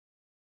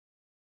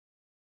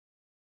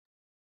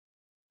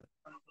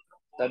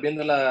¿Estás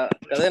viendo la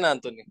cadena,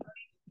 Anthony?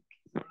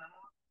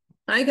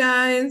 Hi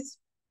guys.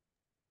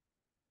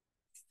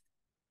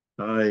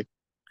 Hi.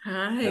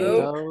 Hi.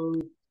 Hello.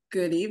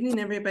 Good evening,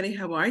 everybody.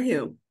 How are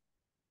you?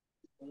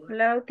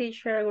 Hello,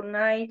 teacher. Good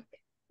night.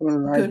 Good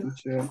night, Good.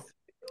 teacher.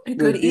 Good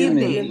Good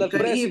evening. evening. Viendo el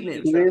Good precio,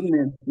 evening. Good teacher.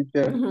 evening,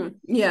 teacher.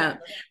 Yeah.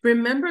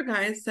 Remember,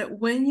 guys, that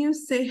when you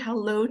say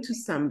hello to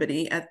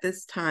somebody at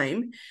this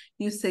time,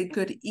 you say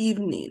good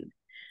evening.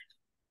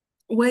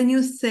 When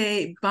you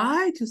say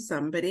bye to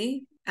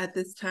somebody at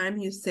this time,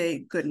 you say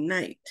good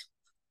night.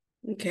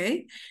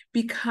 Okay?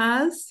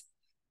 Because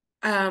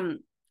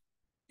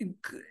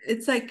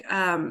it's like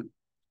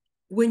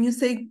when you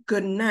say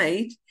good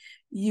night,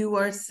 you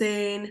are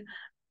saying,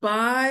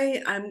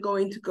 bye, I'm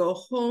going to go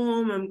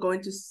home, I'm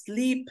going to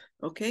sleep,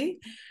 okay?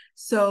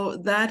 So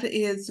that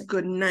is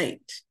good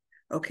night,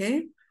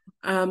 okay?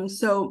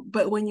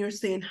 But when you're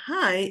saying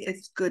hi,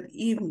 it's good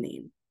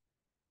evening,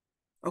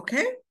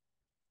 okay?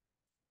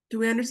 Do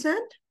we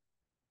understand?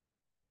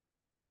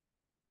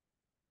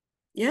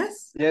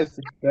 Yes? Yes,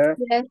 teacher.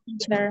 Yes,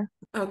 teacher.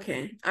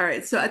 Okay, all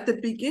right. So at the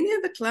beginning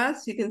of the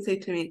class, you can say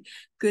to me,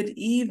 good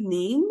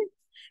evening.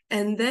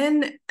 And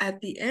then at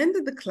the end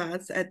of the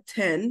class at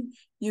 10,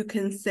 you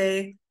can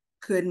say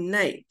good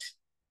night.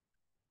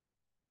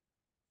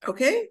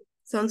 Okay,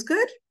 sounds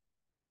good?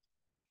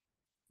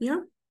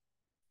 Yeah.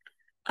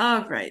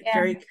 All right, Yeah.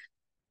 very good.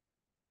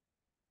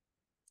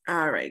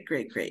 All right,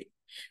 great.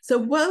 So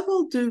what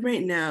we'll do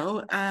right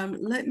now,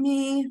 let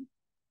me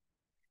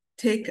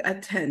take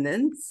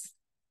attendance.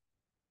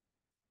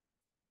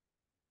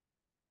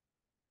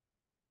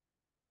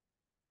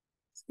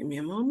 Just give me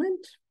a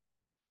moment.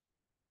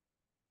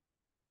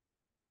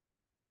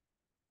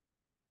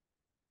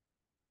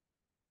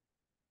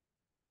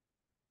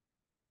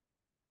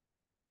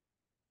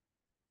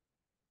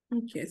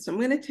 Okay, so I'm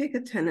going to take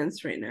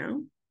attendance right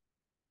now.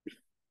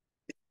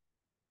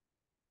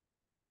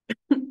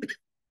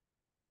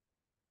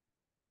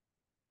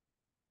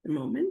 A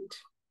moment.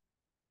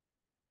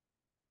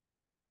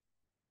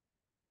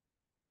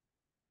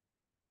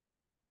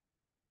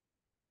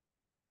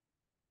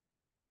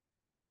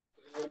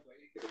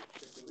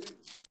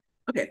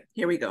 Okay,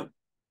 here we go.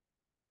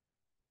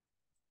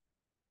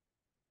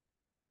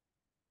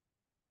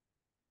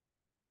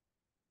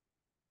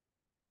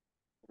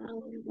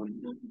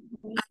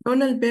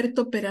 Aaron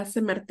Alberto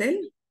Peraza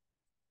Martel.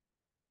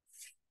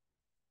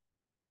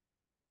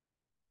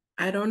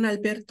 Aaron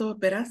Alberto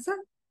Peraza.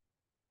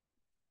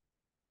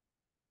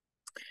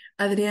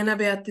 Adriana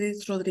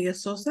Beatriz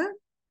Rodríguez Sosa.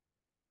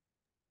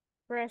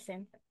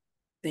 Present.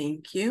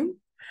 Thank you.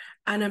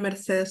 Ana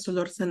Mercedes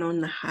Solórzano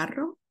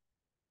Najarro.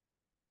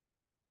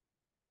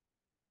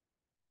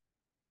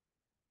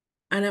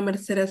 Ana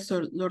Mercedes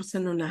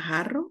Solórzano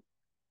Najarro.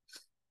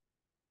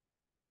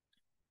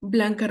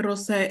 Blanca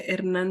Rosa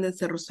Hernández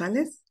de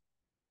Rosales.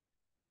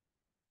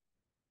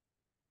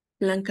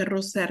 Blanca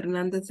Rosa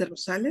Hernández de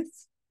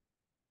Rosales.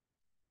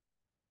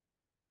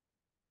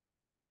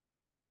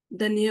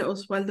 Daniel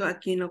Osvaldo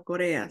Aquino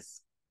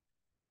Coreas.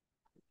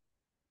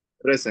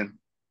 Present.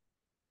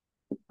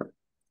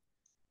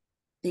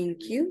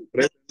 Thank you.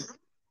 Present.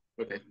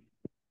 Okay.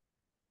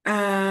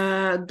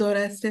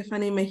 Dora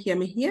Stephanie Mejía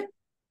Mejía.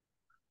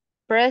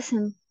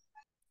 Present.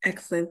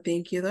 Excellent.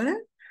 Thank you, Dora.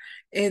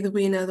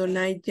 Edwin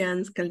Adonai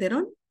Jans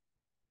Calderón.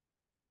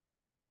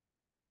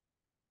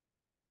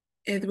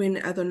 Edwin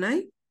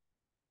Adonai.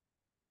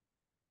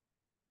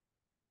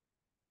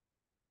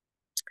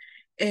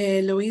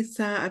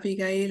 Luisa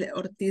Abigail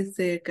Ortiz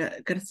de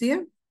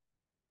García.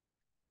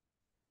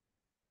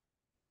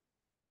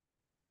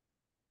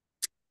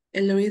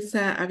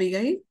 Luisa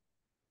Abigail.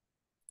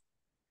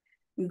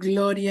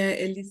 Gloria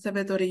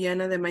Elizabeth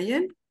Orellana de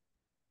Mayen.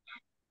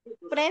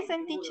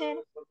 Present, teacher.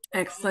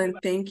 Excellent.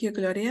 Thank you,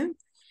 Gloria.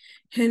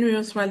 Henry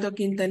Osvaldo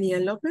Quintanilla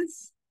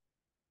López.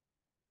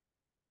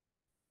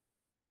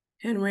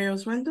 Henry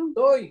Osvaldo.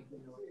 Soy.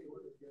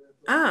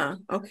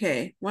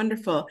 Okay,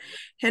 wonderful.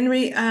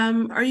 Henry,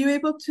 are you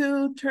able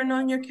to turn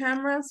on your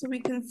camera so we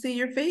can see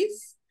your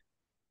face?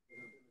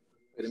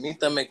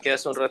 Permítame que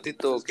hace un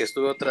ratito que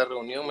estuve en otra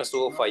reunión me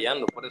estuvo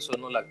fallando, por eso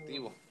no la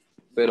activo.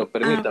 Pero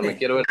permítame, Okay.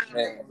 quiero ver si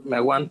me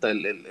aguanta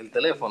el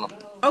teléfono.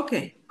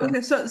 Okay,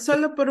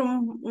 solo por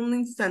un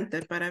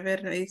instante para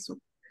ver ahí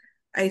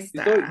ahí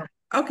Estoy. está.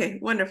 Okay,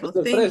 wonderful.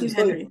 Estoy Thank preso, you,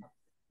 estoy. Henry.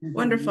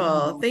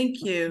 Wonderful, thank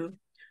you.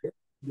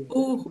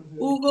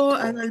 Hugo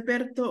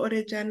Adalberto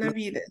Orellana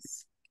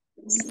Vides.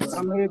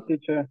 I'm here,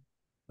 teacher.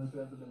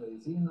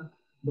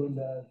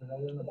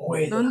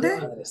 ¿Dónde?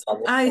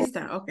 Ahí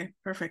está, okay,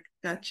 perfect,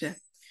 gotcha.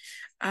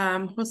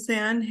 José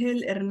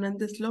Ángel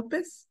Hernández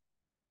López.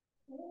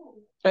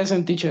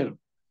 Present, teacher.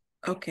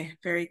 Okay,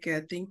 very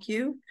good, thank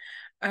you.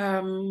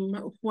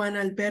 Juan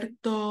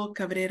Alberto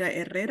Cabrera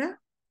Herrera.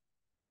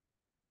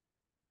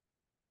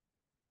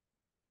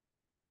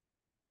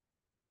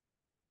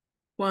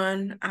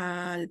 Juan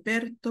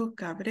Alberto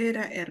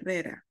Cabrera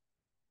Herrera.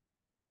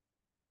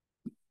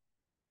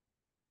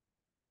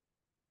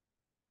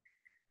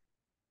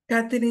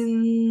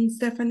 Catherine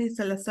Stephanie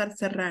Salazar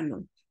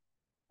Serrano.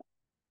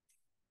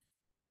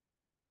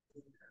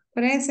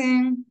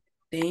 Present.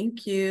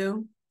 Thank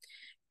you.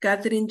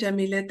 Catherine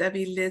Jamilet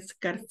Aviles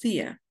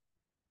Garcia.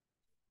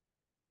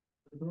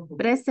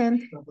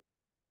 Present.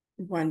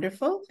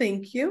 Wonderful,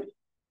 thank you.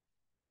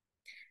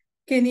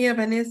 Kenia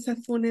Vanessa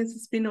Funes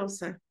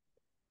Espinosa.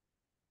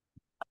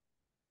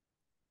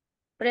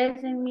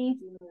 Present, Miss.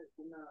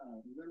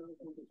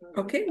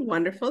 Okay,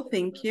 wonderful,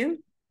 thank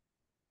you.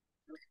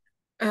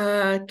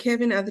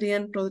 Kevin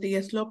Adrián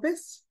Rodríguez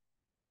López.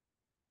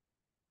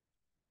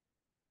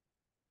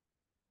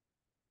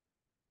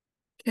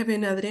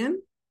 Kevin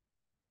Adrián.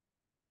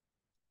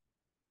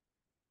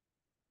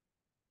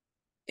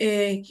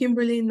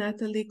 Kimberly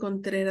Natalie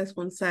Contreras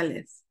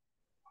González.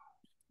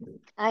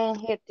 I am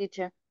here,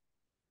 teacher.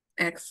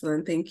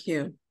 Excellent, thank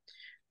you.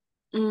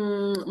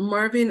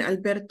 Marvin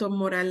Alberto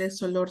Morales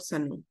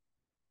Solórzano.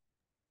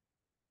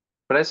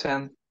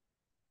 Present.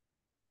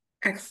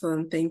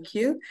 Excellent, thank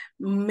you.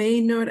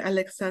 Maynor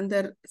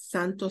Alexander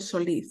Santos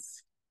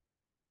Solís.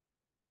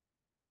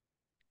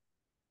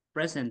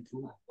 Present.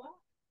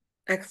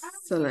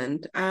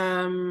 Excellent.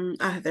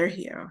 They're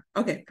here.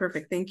 Okay,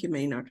 perfect. Thank you,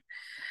 Maynard.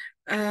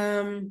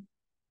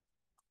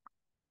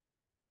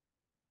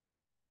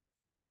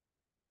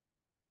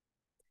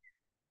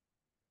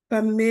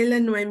 Pamela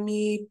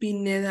Noemí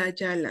Pineda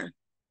Ayala.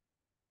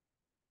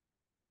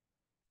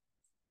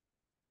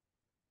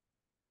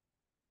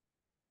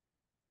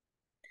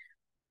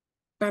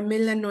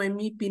 Pamela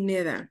Noemí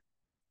Pineda.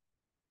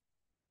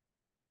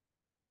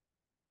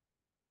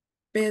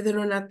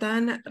 Pedro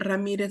Natán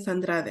Ramírez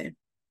Andrade.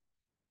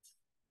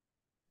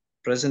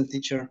 Present,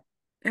 teacher.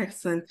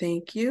 Excellent,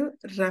 thank you.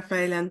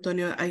 Rafael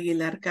Antonio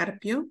Aguilar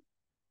Carpio.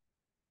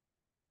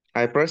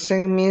 I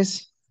present,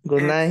 Miss.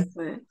 Good night.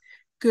 Excellent.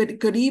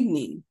 Good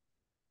evening.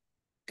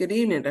 Good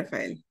evening,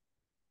 Rafael.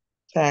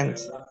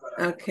 Thanks.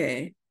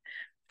 Okay.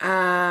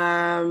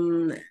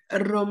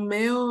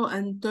 Romeo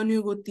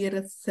Antonio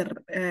Gutiérrez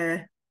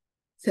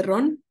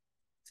Cerrón.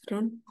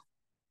 Cerrón.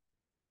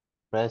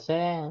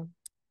 Present.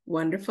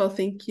 Wonderful,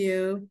 thank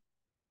you.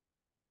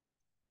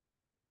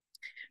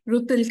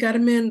 Ruth del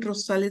Carmen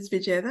Rosales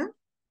Villeda.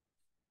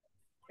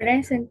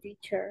 Present,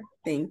 teacher.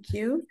 Thank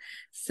you.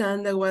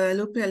 Sandra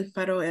Guadalupe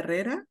Alfaro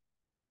Herrera.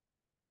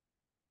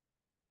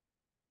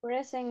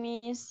 Present,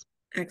 Miss.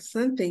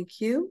 Excellent, thank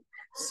you.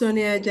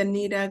 Sonia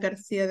Yanira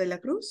García de la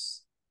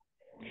Cruz.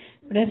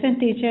 Present,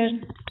 teacher.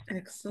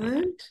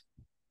 Excellent.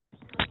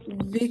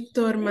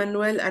 Víctor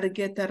Manuel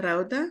Argueta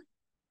Rauda.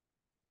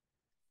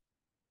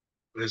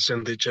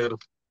 Present, teacher.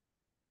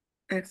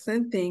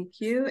 Excellent, thank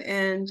you.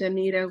 And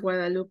Yanira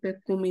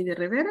Guadalupe Cumi de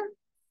Rivera.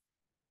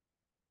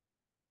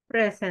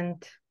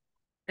 Present.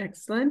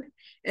 Excellent.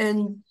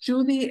 And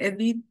Judy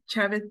Edith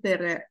Chavez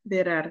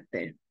de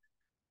Arte.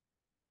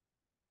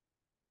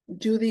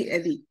 Judy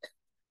Edith.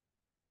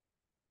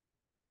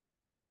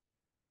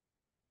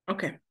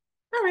 Okay.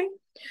 All right.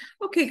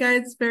 Okay,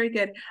 guys, very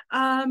good.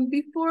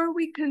 Before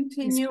we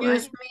continue,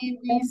 Excuse me,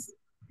 Miss.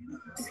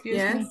 Excuse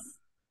yes. me.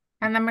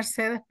 Ana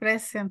Mercedes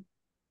present.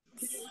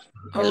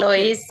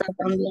 Eloísa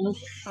también.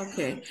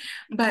 Ok,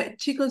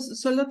 chicos,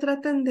 solo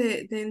tratan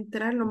de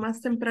entrar lo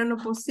más temprano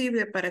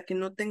posible para que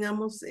no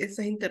tengamos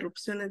esas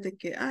interrupciones de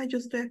que, yo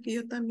estoy aquí,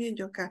 yo también,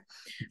 yo acá,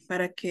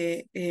 para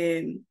que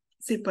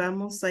sí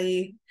podamos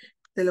ahí,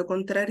 de lo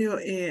contrario,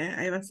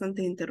 hay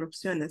bastantes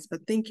interrupciones,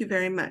 but thank you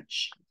very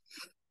much.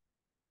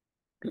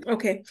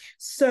 Okay,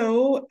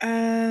 so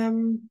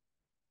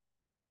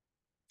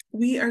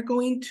we are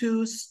going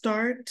to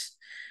start.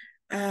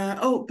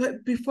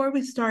 But before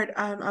we start,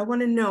 I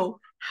want to know,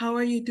 how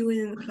are you doing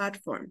in the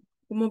platform?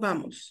 ¿Cómo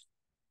vamos?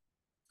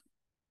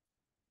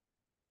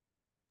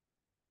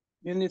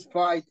 Unit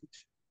 5.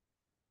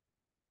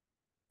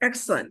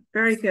 Excellent,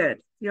 very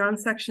good. You're on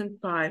section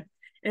 5.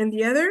 And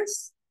the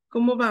others?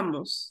 ¿Cómo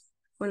vamos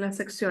con las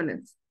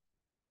secciones?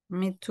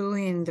 Me too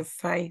in the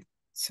 5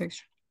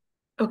 section.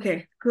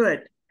 Okay,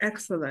 good,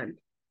 excellent.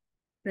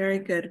 Very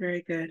good,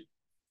 very good.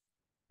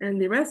 And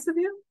the rest of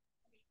you?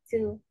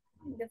 2,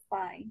 the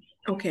 5.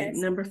 Okay, Yes.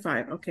 number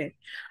 5, okay.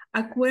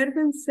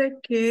 Acuérdense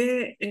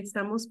que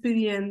estamos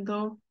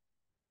pidiendo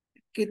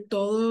que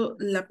toda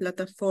la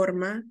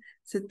plataforma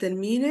se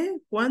termine,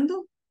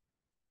 ¿cuándo?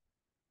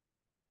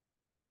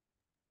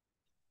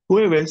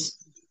 Jueves.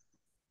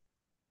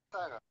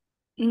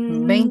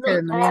 20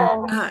 de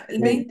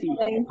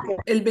noviembre.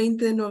 El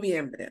 20 de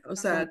noviembre. O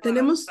sea,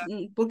 tenemos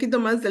un poquito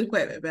más del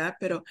jueves, ¿verdad?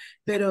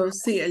 Pero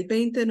sí, el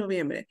 20 de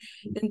noviembre.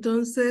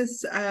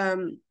 Entonces,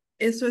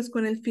 eso es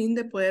con el fin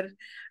de poder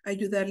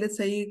ayudarles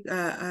ahí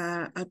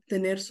a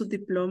obtener sus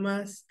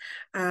diplomas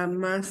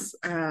más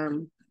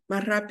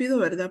rápido,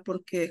 ¿verdad?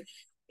 Porque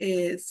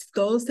si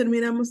todos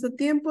terminamos a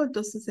tiempo,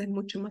 entonces es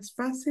mucho más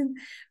fácil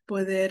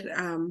poder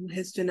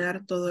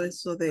gestionar todo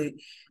eso de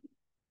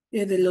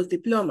los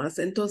diplomas.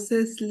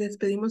 Entonces, les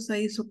pedimos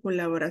ahí su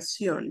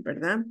colaboración,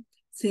 ¿verdad?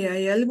 Si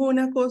hay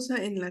alguna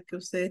cosa en la que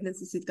ustedes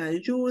necesitan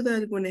ayuda,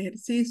 algún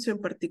ejercicio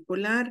en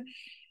particular,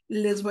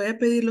 les voy a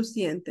pedir lo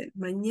siguiente.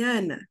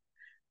 Mañana,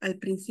 al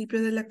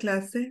principio de la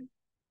clase,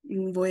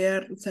 voy a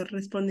estar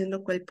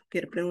respondiendo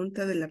cualquier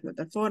pregunta de la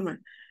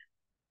plataforma.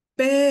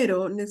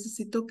 pero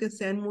necesito que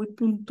sean muy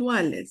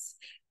puntuales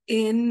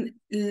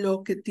en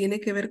lo que tiene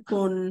que ver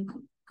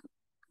con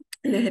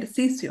el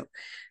ejercicio.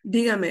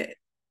 Dígame,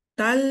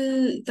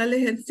 tal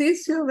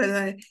ejercicio,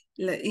 ¿verdad?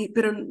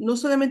 Pero no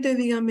solamente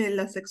dígame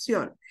la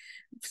sección,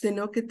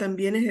 sino que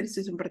también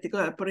ejercicio en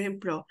particular. Por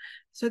ejemplo,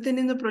 estoy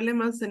teniendo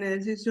problemas en el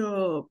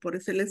ejercicio por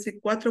SLS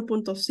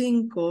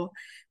 4.5,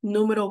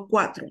 número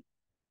 4.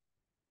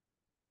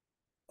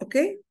 ¿Ok?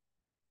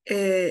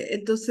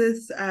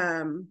 Entonces,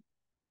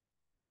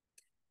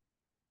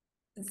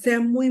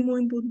 sea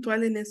muy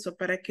puntual en eso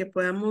para que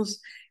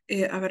podamos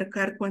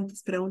abarcar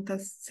cuantas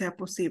preguntas sea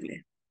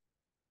posible.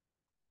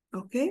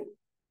 ¿Ok?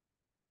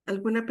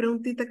 ¿Alguna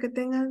preguntita que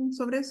tengan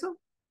sobre eso?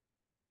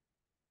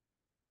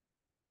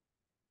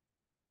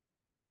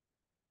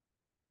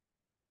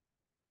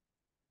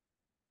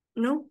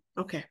 No?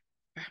 Okay.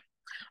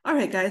 All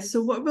right, guys.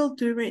 So what we'll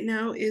do right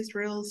now is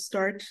we'll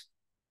start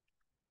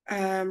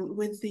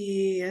with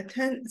the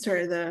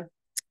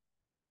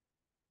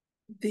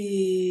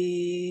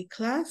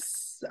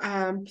class.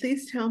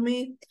 Please tell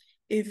me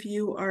if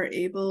you are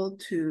able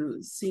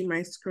to see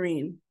my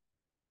screen.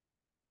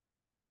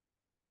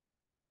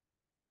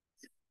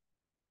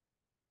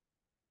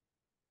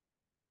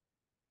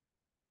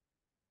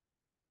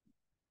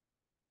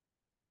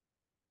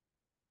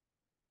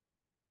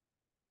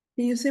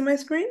 Can you see my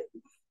screen?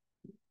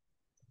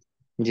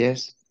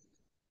 Yes.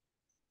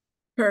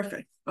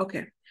 Perfect.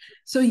 Okay.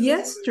 So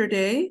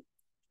yesterday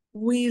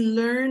we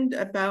learned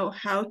about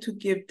how to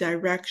give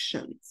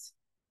directions.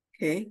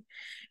 Okay.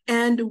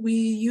 And we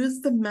use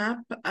the map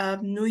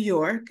of New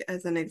York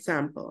as an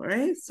example,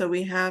 right? So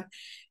we have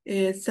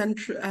a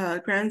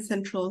Grand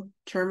Central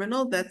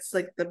Terminal. That's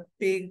like the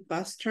big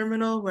bus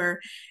terminal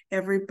where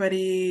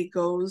everybody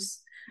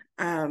goes,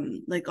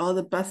 like all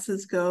the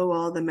buses go,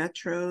 all the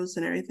metros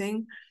and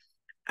everything.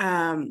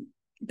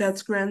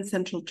 That's Grand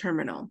Central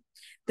Terminal.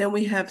 Then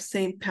we have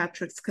St.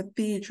 Patrick's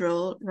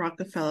Cathedral,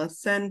 Rockefeller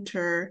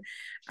Center,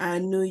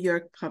 New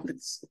York Public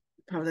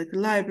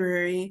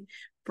Library,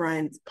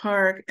 Bryant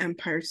Park,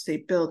 Empire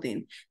State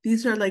Building.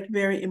 These are like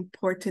very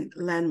important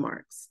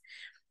landmarks.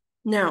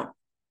 Now,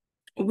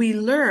 we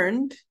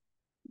learned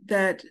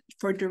that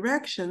for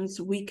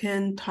directions, we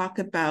can talk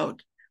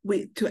about,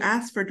 to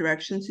ask for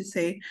directions, you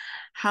say,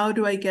 how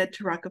do I get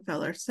to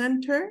Rockefeller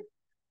Center?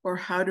 Or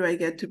how do I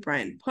get to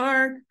Bryant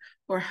Park?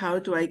 Or how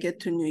do I get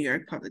to New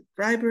York Public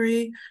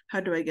Library? How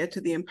do I get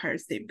to the Empire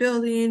State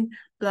Building?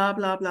 Blah,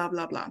 blah, blah,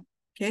 blah, blah.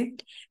 Okay.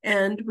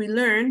 And we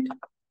learned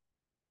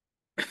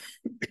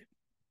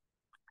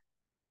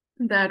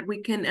that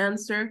we can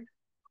answer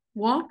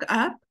walk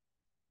up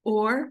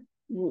or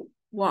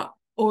walk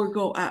or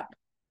go up.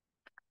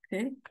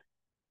 Okay.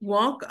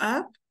 Walk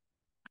up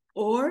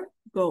or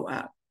go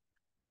up.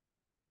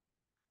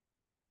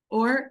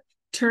 Or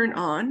turn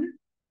on.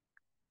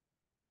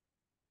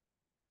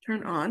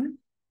 Turn on.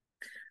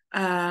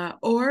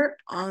 Or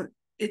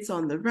it's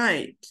on the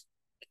right.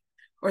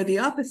 Or the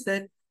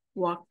opposite,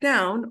 walk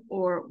down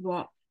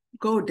or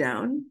go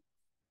down.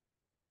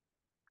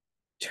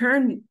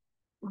 Turn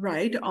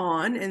right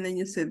on, and then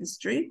you say the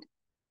street.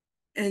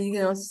 And you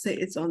can also say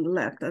it's on the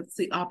left. That's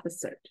the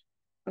opposite.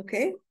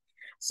 Okay?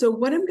 So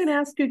what I'm going to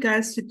ask you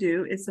guys to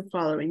do is the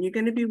following. You're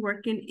going to be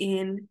working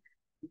in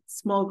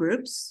small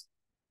groups.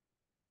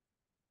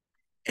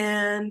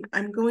 And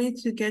I'm going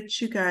to get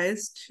you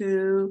guys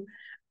to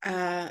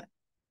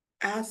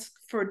ask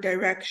for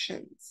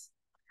directions.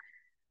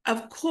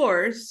 Of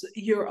course,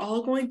 you're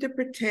all going to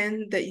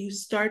pretend that you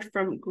start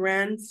from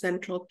Grand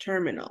Central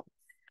Terminal.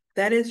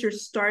 That is your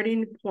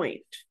starting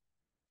point,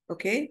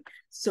 okay?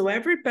 So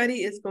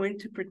everybody is going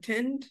to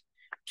pretend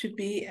to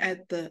be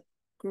at the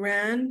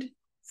Grand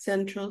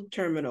Central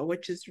Terminal,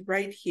 which is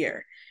right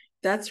here.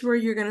 That's where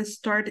you're gonna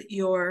start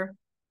your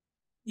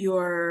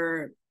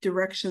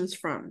directions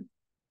from,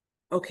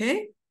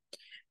 okay?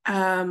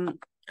 I'm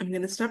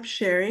gonna stop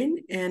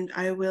sharing and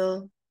I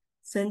will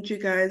send you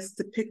guys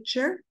the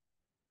picture.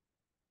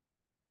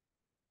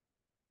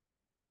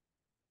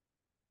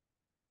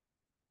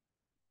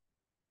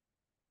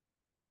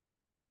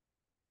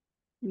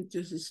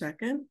 Just a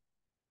second.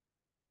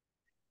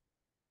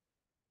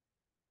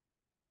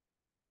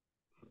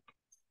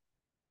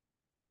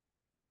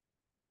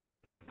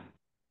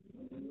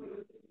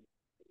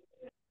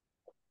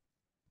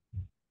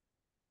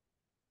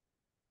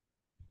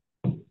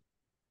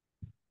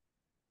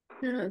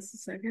 Yeah, just a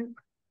second.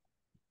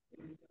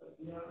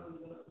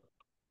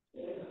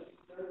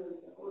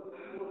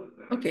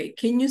 Okay,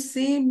 can you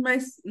see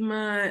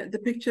the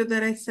picture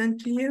that I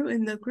sent to you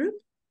in the group?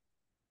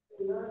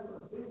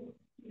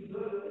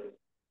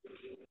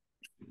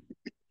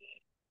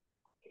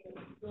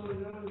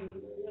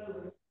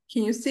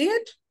 Can you see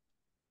it?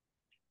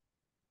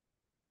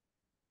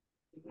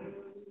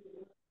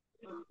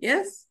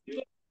 Yes?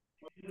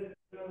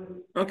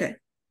 Okay,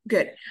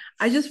 good.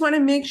 I just want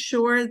to make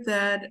sure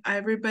that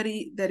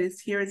everybody that is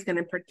here is going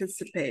to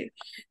participate.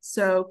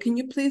 So can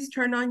you please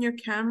turn on your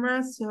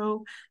camera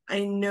so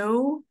I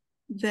know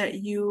that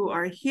you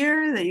are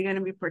here, that you're going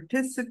to be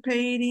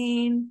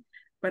participating,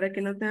 para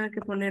que no tenga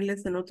que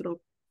ponerles en otro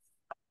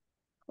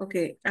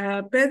Okay,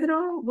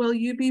 Pedro, will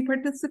you be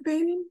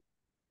participating?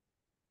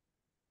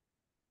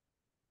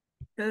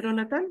 Pedro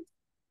Natal?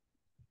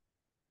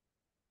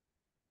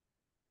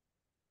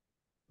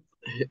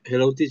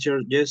 Hello, teacher.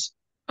 Yes.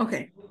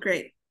 Okay,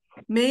 great.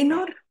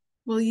 Maynor,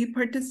 will you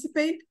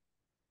participate?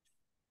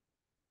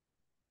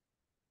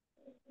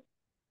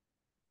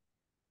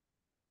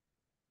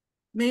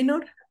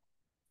 Maynor?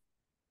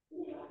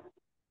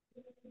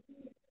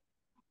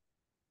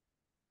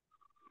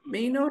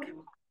 Maynor?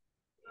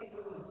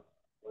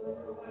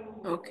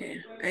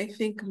 Okay, I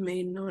think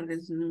Maynor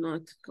is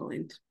not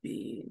going to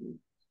be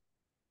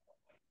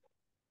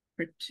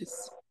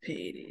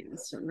participating.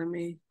 So let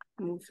me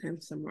move him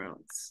somewhere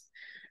else.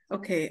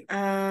 Okay,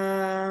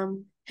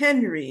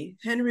 Henry.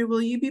 Henry,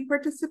 will you be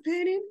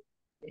participating?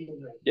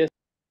 Yes.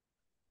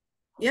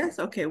 Yes,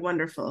 okay,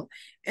 wonderful.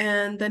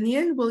 And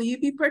Daniel, will you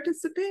be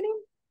participating?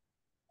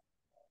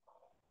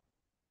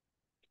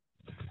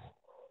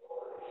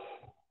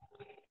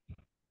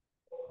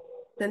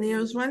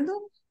 Daniel Oswaldo?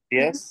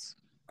 Yes.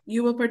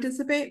 You will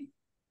participate?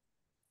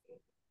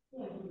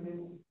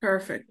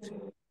 Perfect.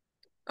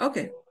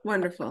 Okay,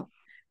 wonderful.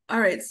 All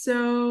right,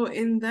 so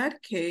in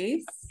that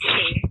case,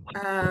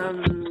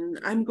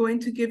 I'm going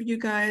to give you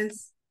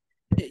guys,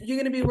 you're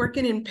going to be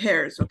working in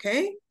pairs,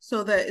 okay?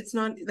 So that it's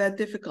not that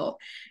difficult.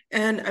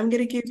 And I'm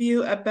going to give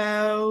you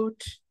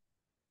about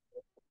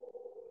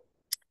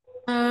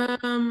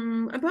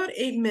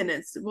 8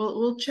 minutes.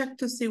 We'll check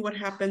to see what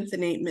happens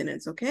in 8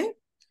 minutes, okay?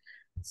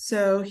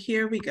 So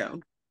here we go.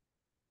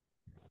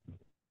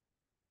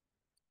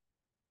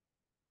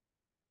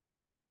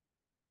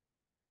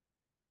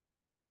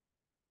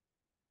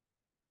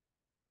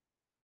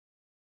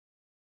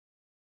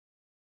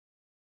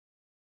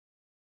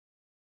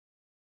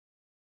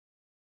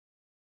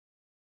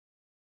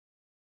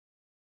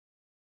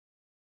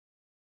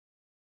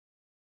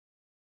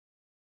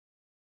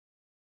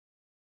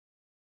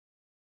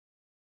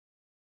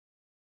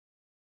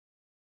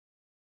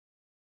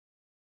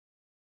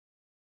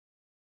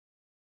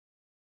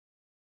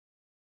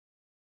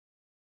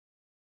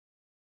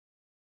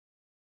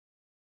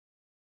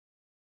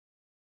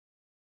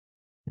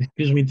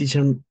 Excuse me,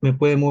 teacher, ¿me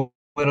puede mover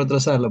a otra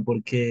sala?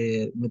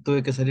 Porque me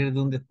tuve que salir de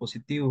un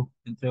dispositivo,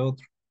 entre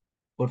otros.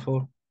 Por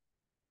favor.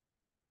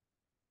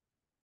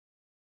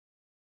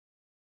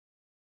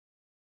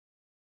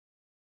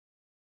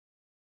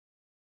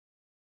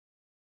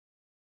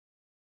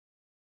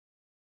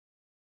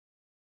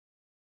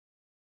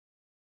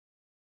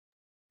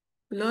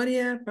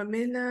 Gloria,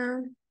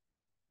 Pamela,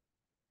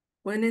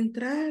 ¿pueden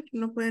entrar?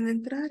 ¿No pueden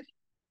entrar?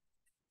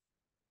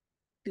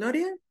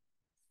 Gloria,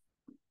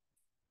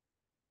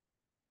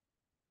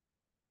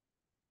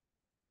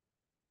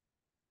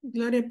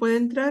 Gloria, ¿puede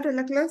entrar a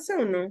la clase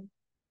o no?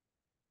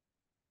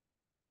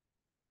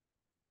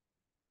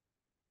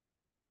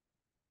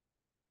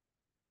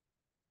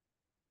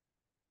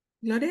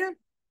 Gloria,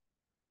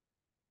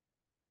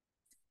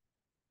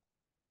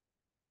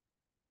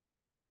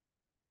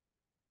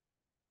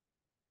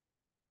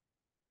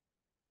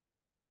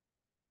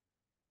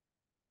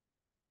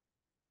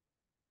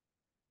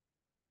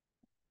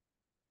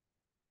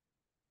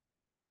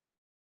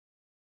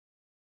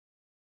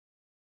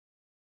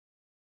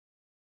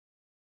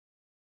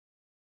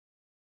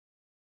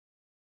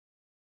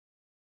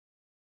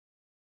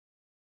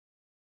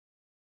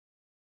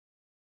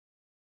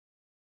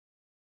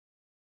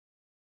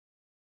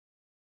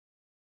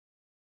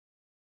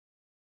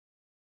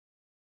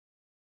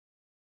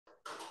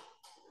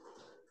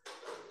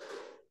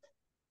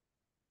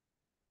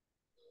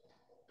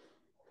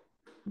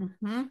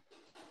 Ujú.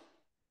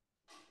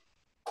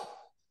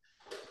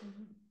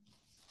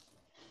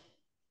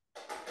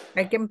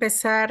 Hay que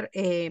empezar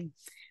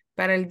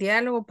para el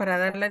diálogo, para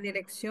dar la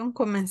dirección,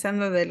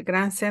 comenzando del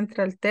Grand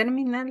Central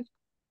Terminal.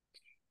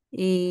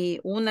 Y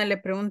una le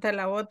pregunta a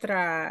la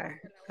otra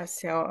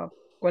hacia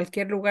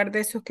cualquier lugar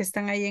de esos que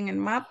están ahí en el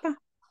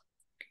mapa,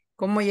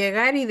 cómo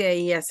llegar y de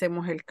ahí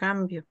hacemos el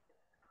cambio.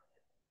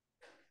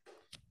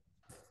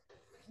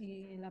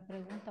 Y la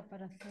pregunta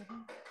para hacer.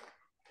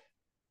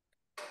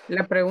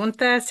 La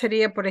pregunta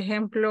sería, por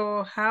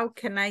ejemplo, how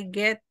can I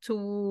get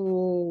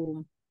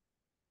to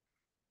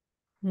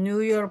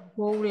New York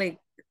Public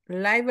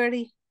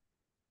Library?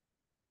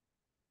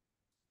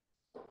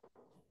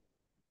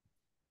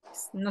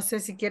 No sé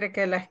si quiere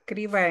que la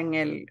escriba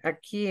en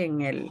aquí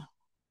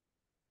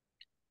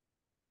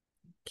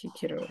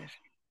quiero ver.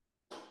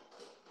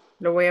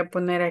 Lo voy a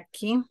poner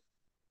aquí.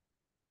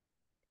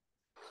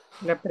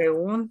 La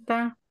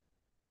pregunta,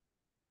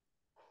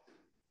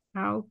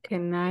 how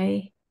can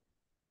I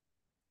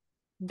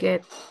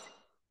get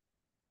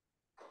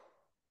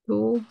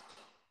to,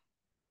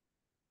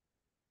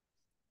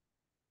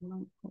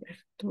 vamos a ver,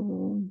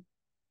 to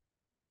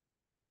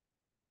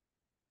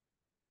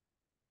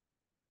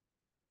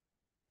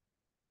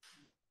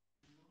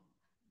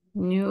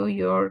New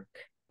York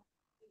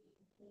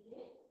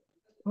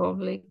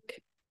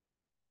Public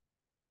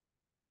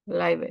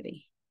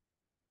Library?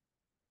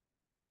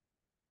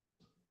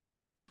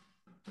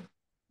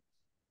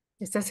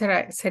 Esta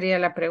sería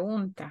la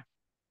pregunta.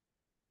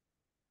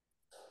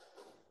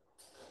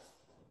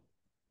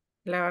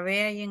 La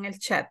ve ahí en el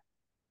chat.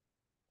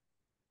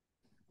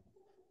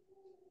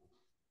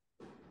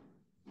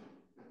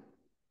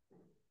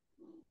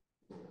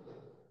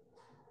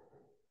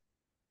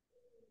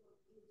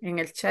 En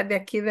el chat de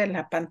aquí de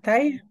la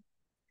pantalla.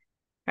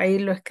 Ahí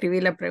lo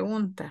escribí la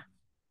pregunta.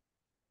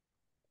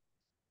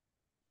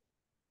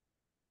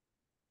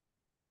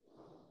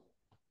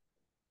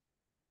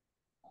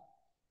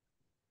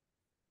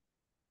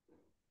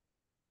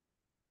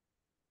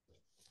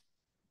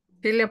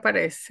 ¿Qué le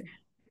parece?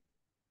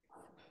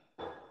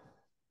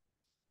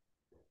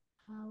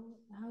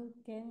 How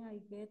can I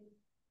get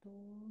to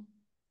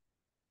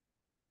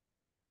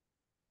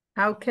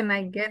How can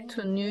I get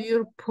to New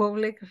York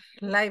Public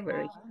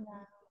Library?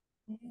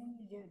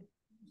 New York?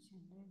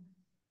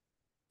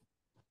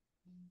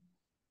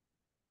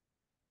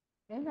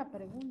 Es la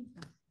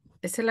pregunta.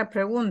 Esa es la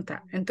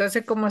pregunta.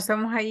 Entonces, como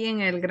estamos ahí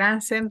en el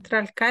Grand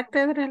Central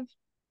Cathedral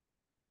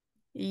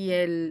y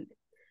el...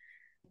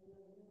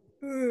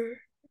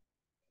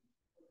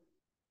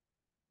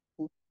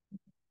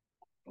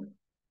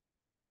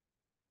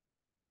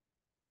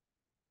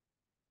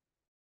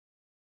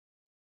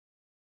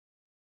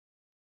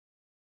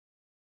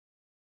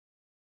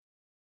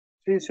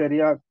 Sí,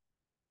 sería,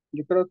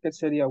 yo creo que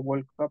sería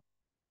World Cup.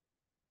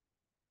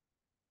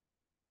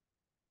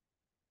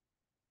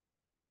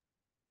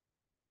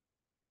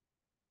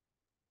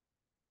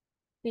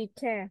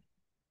 Teacher.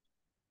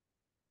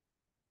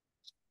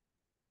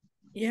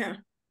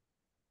 Yeah.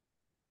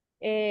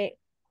 Eh,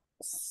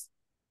 s-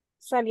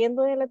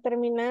 Saliendo de la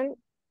terminal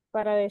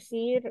para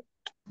decir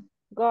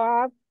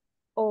go up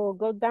o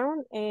go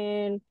down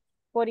en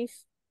 40,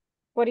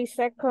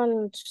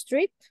 42nd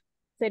Street,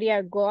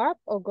 sería go up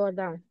o go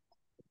down.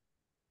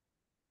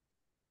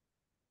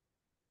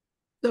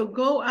 So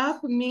go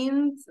up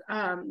means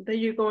that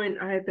you're going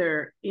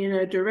either in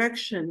a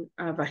direction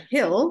of a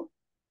hill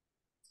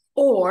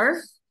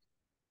or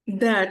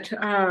that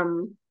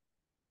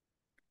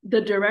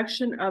the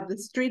direction of the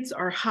streets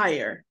are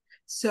higher.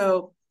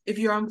 So if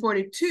you're on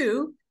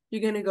 42,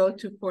 you're going to go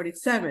to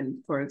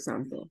 47, for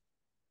example.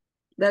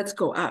 Let's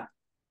go up.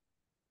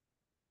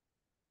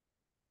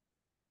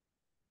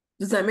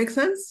 Does that make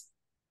sense?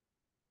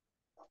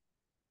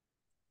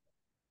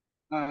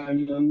 I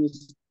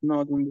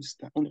not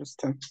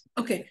understand.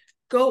 Okay,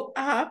 go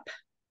up,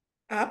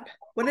 up.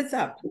 What is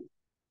up?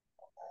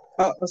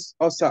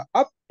 O sea,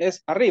 up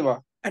es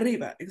arriba.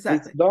 Arriba, It's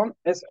exactly. down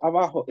es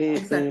abajo.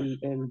 Exactly.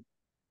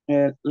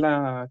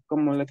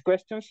 Como la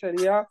cuestión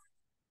sería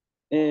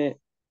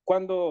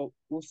cuándo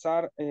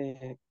usar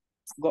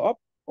go up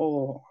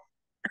o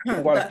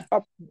walk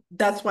up.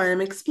 That's why I'm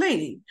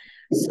explaining.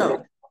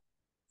 So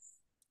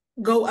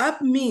go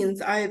up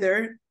means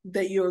either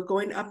that you're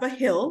going up a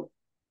hill,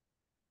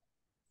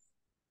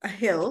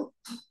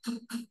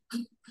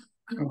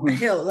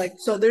 like,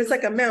 so there's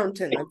like a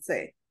mountain, let's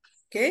say,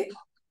 okay?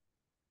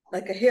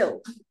 Like a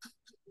hill.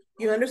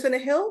 You understand a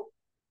hill?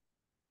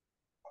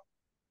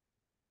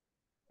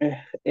 A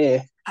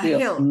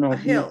hill, No, a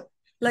hill.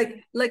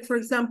 Like for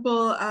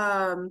example,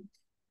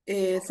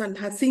 San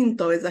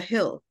Jacinto is a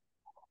hill.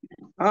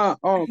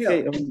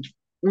 Okay. Hill.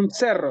 Un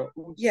cerro.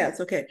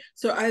 Yes, okay.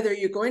 So either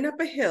you're going up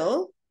a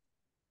hill,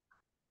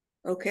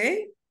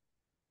 okay?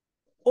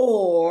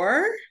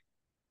 Or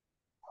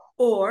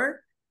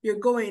you're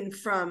going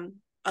from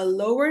a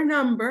lower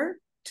number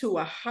to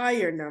a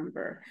higher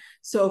number.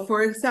 So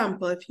for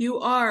example, if you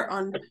are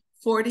on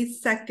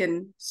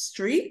 42nd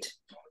Street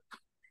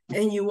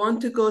and you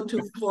want to go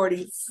to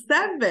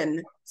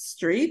 47th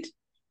Street,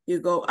 you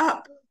go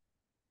up.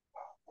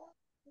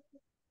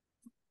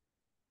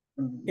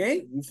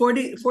 Okay,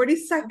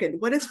 42nd.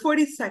 What is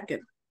 42nd?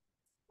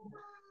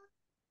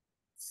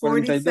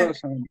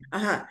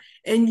 42nd.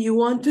 And you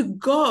want to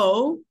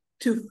go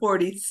to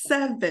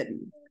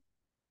 47.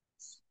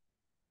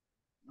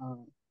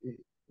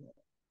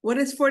 What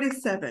is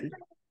 47?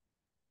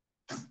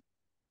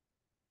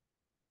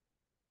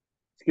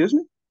 Excuse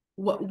me?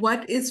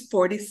 What is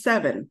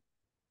 47?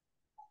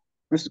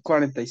 Es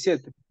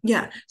 47.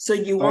 Yeah, so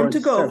you want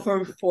to go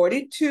from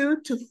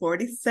 42 to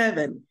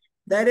 47.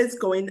 That is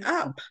going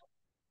up.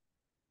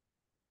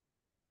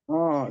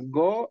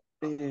 Go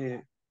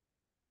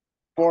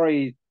for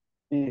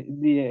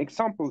the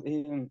example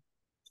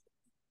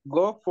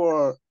go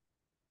for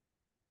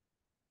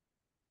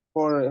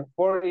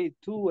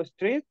 42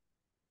 Street.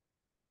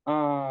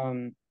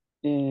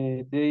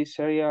 This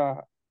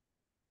area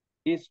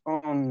is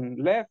on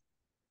left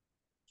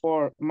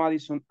for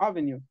Madison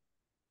Avenue.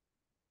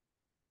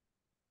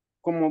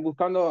 Como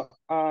buscando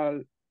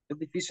al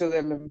edificio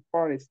del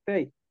Empire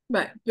State.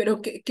 Vale, pero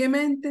 ¿qué me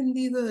ha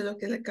entendido de lo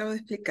que le acabo de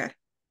explicar?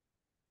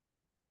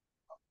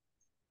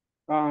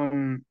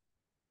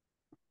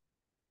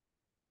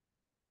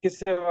 Que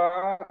se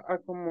va a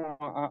como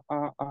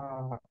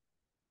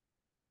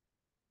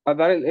a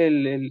dar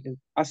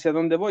hacia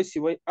dónde voy, si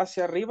voy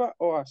hacia arriba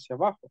o hacia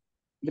abajo,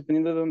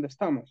 dependiendo de dónde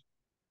estamos.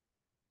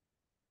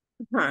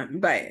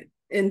 Vaya,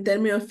 en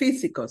términos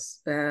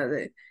físicos.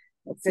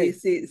 Okay.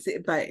 Sí,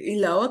 vaya. ¿Y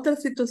la otra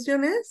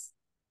situación es?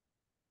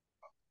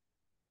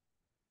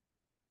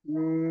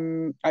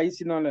 Ahí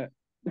sí no le...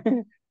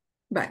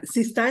 Va,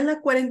 si está en la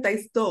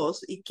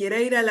 42 y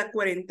quiere ir a la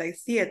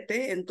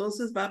 47,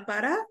 entonces va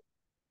para...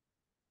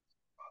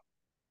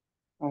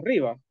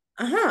 Arriba,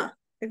 Ajá,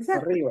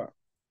 exacto. arriba.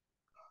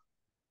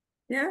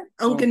 ¿Ya? Ok.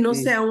 Aunque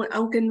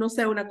no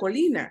sea una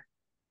colina.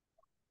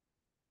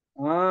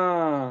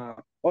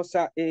 O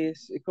sea,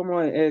 es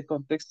como el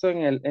contexto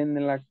en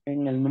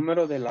el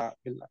número de la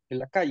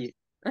calle.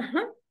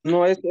 Ajá.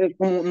 No es,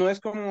 no es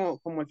como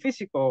el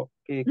físico,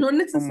 que No como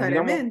digamos,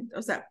 necesariamente.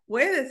 O sea,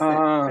 puede ser,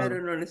 ah,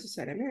 pero no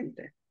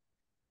necesariamente.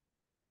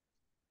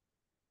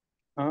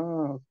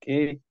 ok.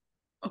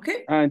 ¿Ok?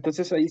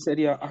 Entonces ahí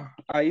sería,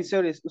 ahí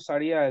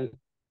usaría el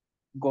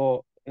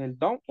go, el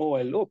down o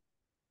el up.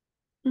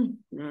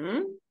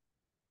 Ujú.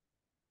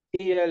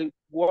 Y el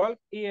walk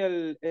y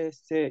el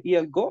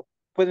go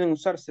pueden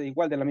usarse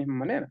igual de la misma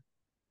manera.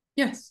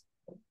 Yes.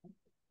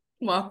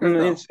 Walk or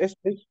go.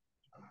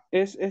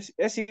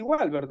 Es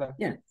igual, ¿verdad?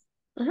 Yes.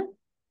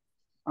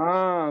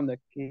 Ajá.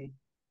 Ok.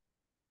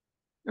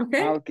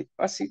 Okay. Ok.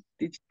 Sí,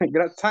 teacher.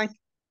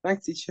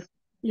 Thanks, teacher.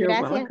 You're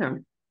Gracias.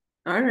 welcome.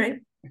 All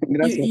right.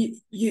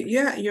 Gracias.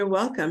 Yeah, you're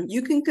welcome.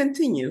 You can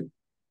continue.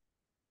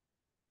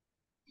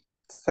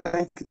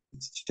 Thank you,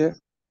 teacher.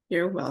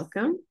 You're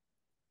welcome.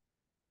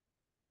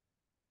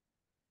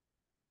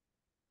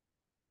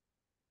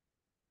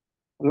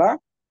 Hola.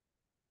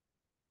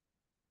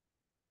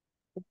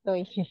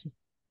 Estoy.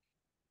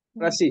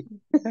 Ahora sí,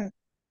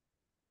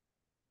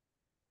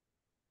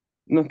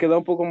 nos queda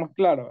un poco más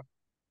claro.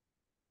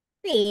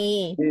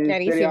 Sí, Sería,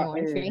 clarísimo,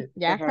 sí,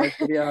 ya.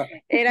 sería,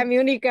 Era mi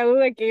única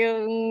duda que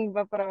yo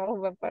va para abajo,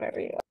 va para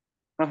arriba.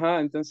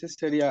 entonces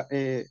sería,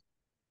 eh,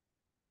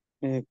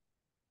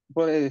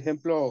 por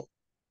ejemplo,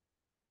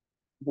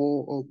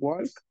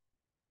 walk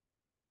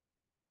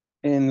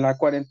en la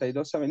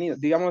 42 Avenida.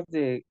 Digamos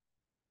si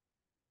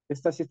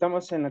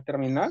estamos en la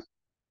terminal,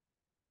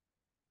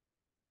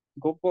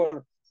 go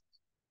por,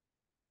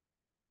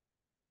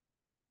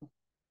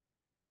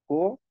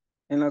 go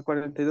en la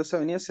 42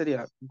 Avenida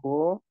sería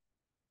go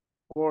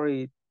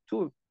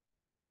 42.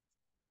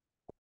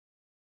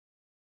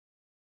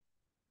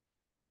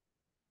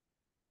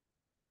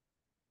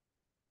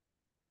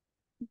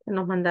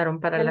 Nos mandaron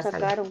para Ya la lo sala,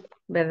 sacaron.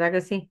 ¿verdad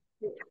que sí?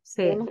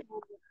 Sí, Tenemos,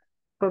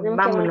 pues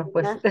tenemos que vámonos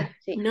pues. abandonar.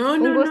 Sí. No,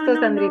 Un no, no, gusto,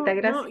 no, Sandrita, no,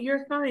 no, gracias.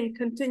 you're fine.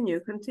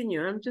 Continue, continue.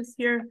 I'm just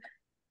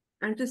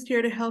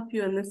here to help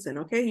you and listen,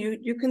 okay?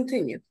 You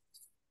continue,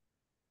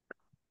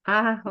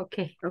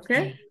 Okay.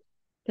 okay?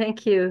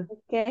 Thank you.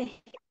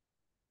 Ok.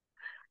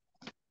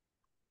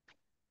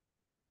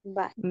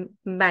 Va.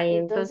 Bye,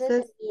 Entonces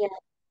entonces, sería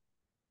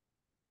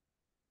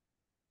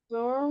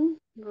turn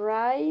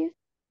right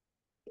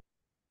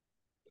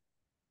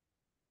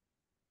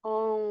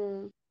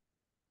on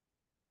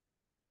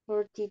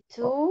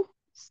 42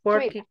 Street.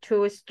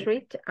 42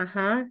 Street,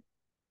 ajá.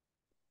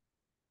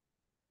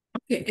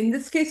 Okay, in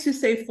this case, you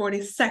say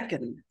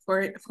 42nd,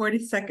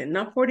 42nd,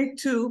 not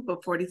 42,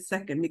 but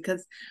 42nd,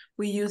 because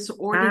we use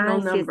ordinal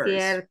Ay, sí, numbers.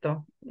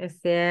 es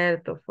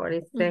cierto,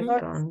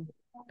 42nd.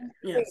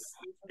 Yes,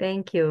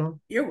 Thank you,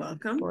 you're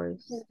welcome.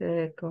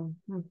 42nd.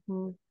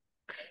 Ujú.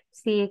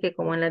 Sí, que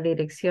como en las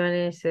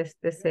direcciones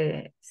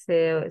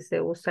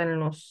se usan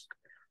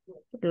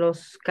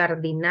los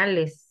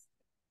cardinales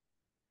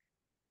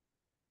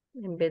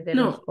en vez de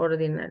los No,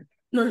 ordinales.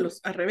 no,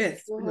 al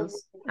revés, Ujú. los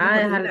Es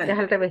ordinales.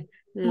 al revés.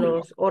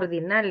 Los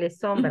ordinales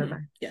son, ¿verdad?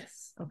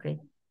 Yes. Ok.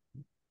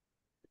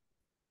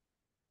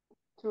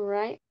 To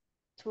right,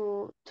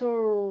 to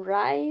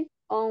right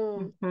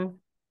on Ujú.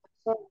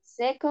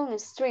 second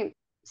street.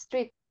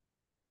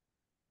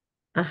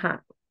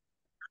 Ajá.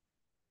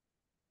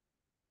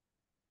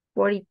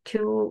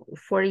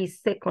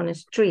 42nd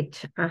Street.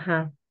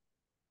 Ajá.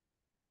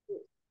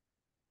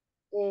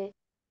 Eh,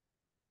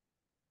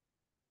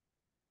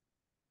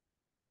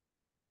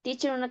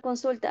 Teacher, una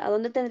consulta. ¿A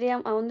dónde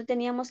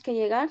teníamos que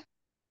llegar?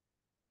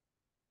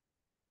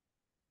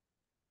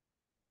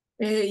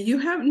 You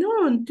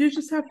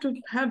just have to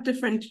have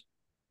different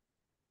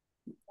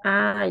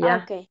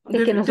Ya. Ok.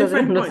 Es que nosotros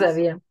different no points.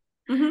 sabíamos.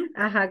 Mhm.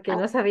 Ajá, que Ah,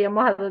 no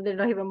sabíamos a dónde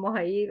nos íbamos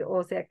a ir,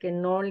 o sea que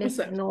O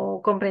sea,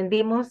 no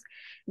comprendimos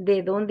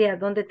de dónde a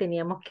dónde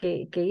teníamos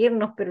que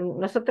irnos, pero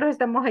nosotros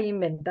estamos ahí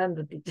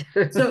inventando, teacher.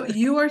 so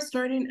you are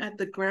starting at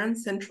the Grand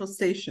Central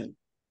Station.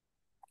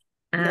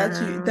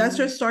 That's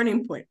your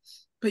starting point.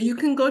 But you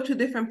can go to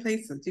different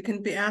places. You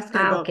can be asking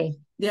about Ok.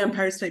 the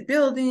Empire State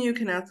Building. You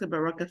can ask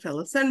about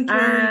Rockefeller Center.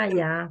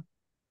 Ya.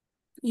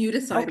 You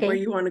decide Ok. where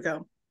you want to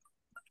go.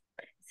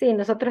 Sí,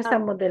 nosotros ah,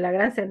 estamos de la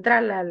Gran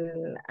Central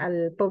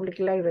al Public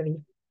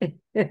Library.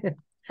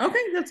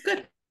 Okay, that's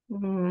good.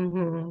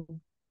 Ujú.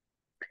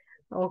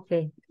 Ok,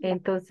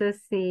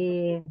 entonces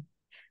sí,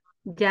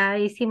 ya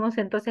hicimos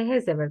entonces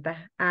ese,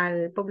 ¿verdad?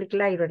 Al Public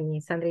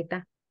Library,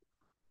 Sandrita.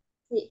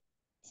 sí.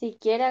 Si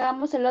quiere,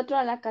 hagamos el otro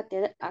a la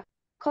catedral.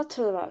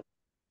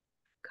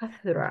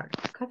 Cathedral,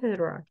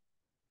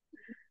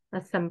 a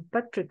St.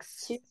 Patrick's.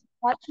 Sí,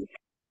 Patrick.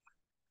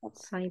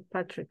 St.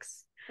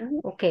 Patrick's. Ujú.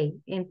 Ok,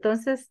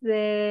 entonces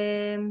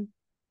de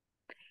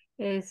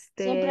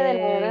Siempre de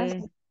la este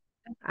gran.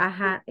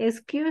 Ajá,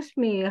 excuse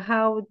me,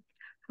 how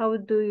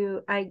do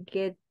you, I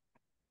get,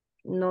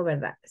 no,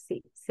 ¿verdad?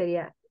 Sí,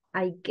 sería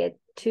I get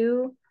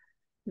to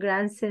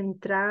Grand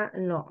Central,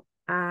 no,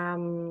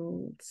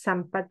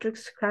 St.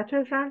 Patrick's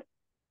Cathedral.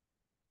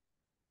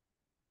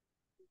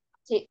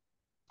 Sí,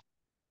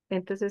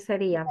 Entonces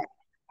sería,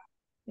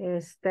 siempre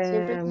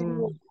este, sería,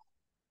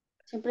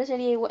 siempre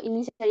sería igual,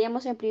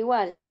 iniciaríamos siempre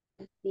igual,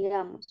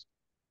 digamos.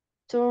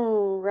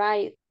 Turn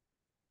right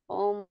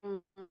on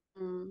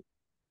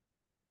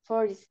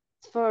for,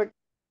 for,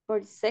 for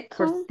for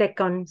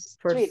second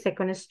for street.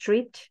 Second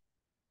Street,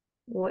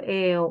 walk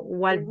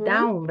Ujú.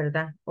 down,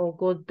 ¿verdad? O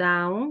go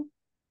down,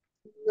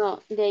 No,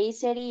 de ahí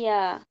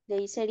sería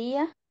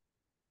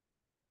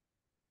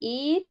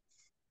it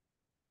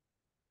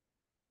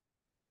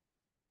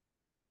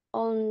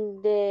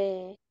on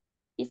the,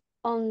 it's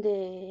on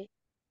the,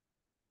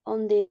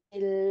 on left,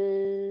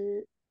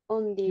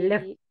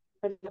 the,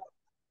 perdón,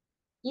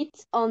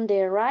 it's on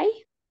the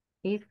right,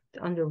 is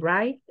on the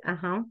right,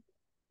 ajá,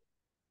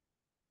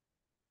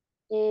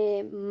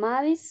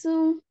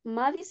 Madison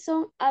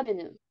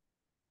Avenue.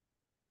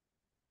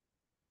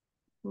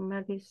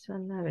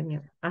 Madison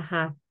Avenue,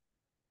 ajá,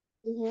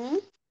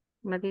 Ujú.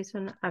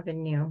 Madison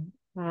Avenue.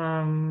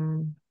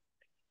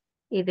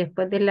 Y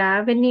después de la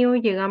Avenue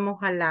llegamos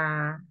a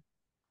la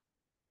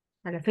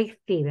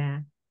 50,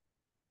 ¿verdad?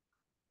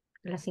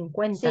 A la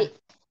 50, Sí,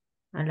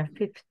 a la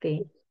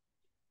 50.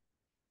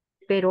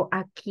 Pero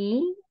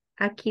aquí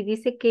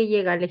dice que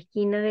llega a la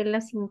esquina de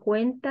la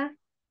 50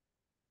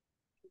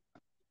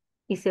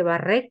 y se va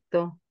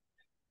recto,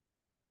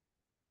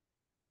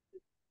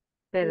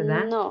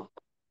 ¿verdad? no,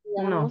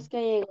 No, digamos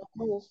que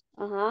llegamos,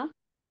 ajá,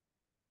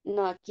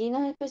 no, aquí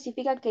nos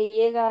especifica que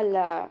llega a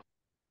la,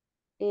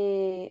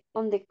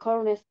 on the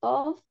corner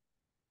of,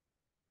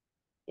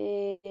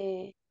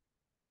 eh,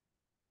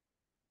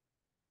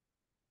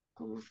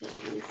 ¿cómo se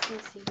dice?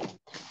 50.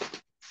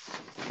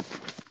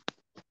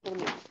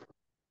 Permítame.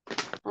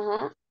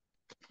 Ajá,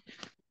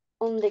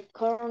 on the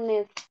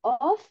corner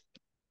of,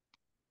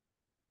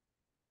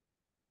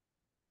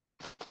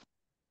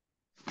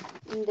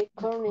 on the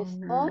corner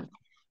corner,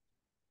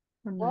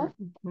 of,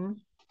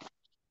 ujú.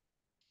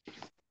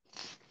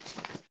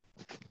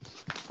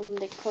 on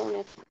the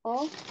corner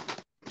of,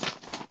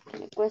 que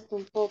me cuesta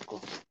un poco.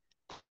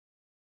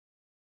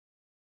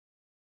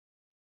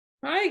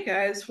 Hi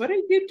guys, what are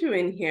you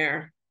doing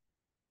here?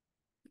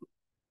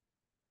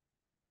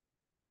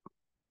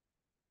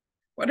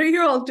 What are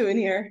you all doing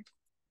here?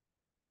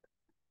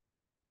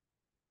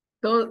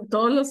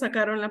 Todos lo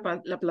sacaron la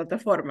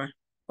plataforma.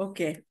 Ok.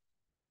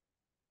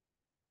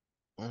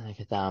 Es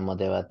que estábamos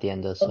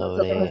debatiendo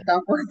Nosotros sobre,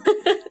 estamos.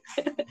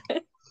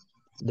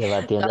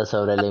 debatiendo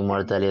sobre la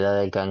inmortalidad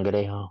del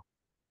cangrejo.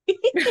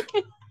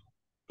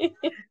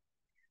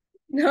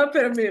 No,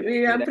 pero me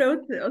gran Mira,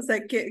 pregunta, o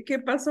sea, ¿qué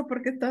pasó?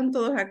 ¿Por qué están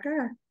todos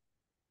acá?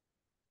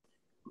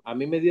 a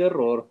mí me dio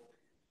error.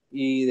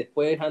 Y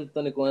después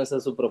Anthony con esa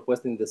su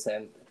propuesta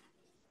indecente.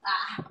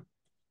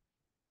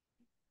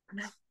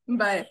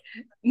 Vale,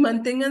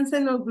 manténganse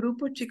en los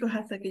grupos, chicos,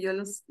 hasta que yo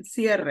los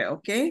cierre,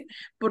 ¿ok?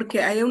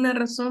 Porque hay una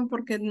razón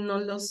por qué no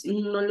los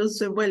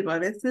devuelvo. A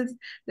veces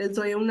les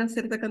doy una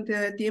cierta cantidad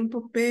de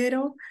tiempo,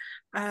 pero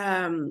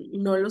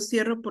no los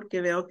cierro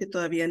porque veo que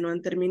todavía no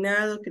han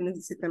terminado, que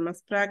necesitan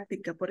más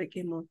práctica, por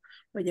X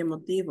oye,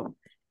 motivo.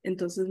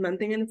 Entonces,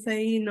 manténganse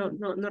ahí, no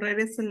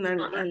regresen a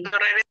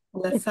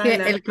la Es que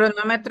sala. el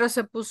cronómetro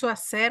se puso a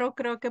 0,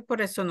 creo que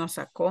por eso nos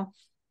sacó.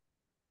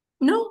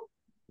 No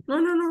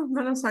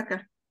lo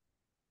saca.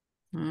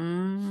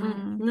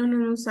 Mm.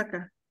 No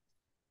saca.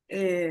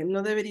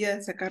 No debería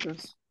de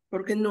sacarlos,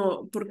 porque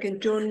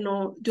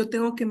yo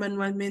tengo que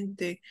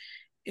manualmente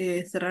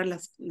cerrar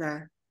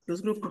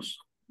los grupos.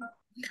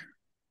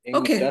 En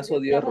Ok. mi caso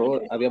dio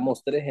error.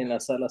 Habíamos 3 en la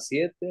sala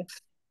 7.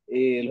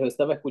 Los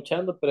estaba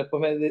escuchando, pero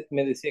después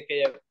me decía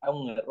que había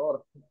un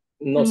error.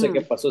 No sé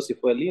qué Mm, pasó, si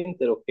fue el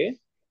Inter o qué.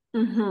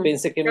 ujú.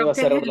 Pensé que me iba Creo a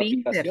que es cerrar el la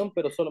Inter. aplicación,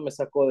 pero solo me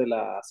sacó de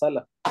la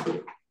sala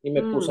y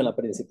me puso en Mm. la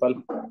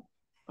principal.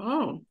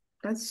 Oh,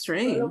 that's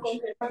strange.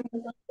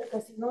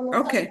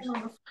 Okay.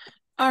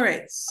 All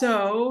right.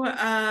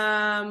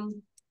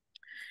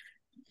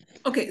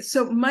 Okay,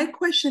 so my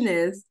question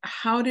is,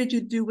 how did you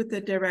do with the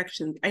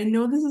directions? I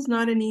know this is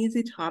not an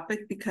easy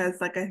topic because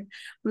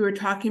we were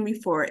talking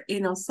before,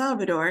 in El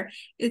Salvador,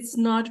 it's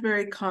not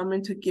very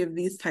common to give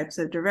these types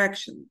of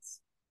directions,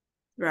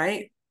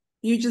 right?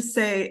 You just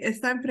say,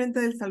 está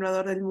enfrente del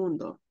Salvador del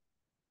mundo.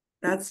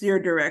 That's your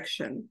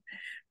direction.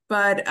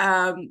 But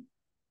I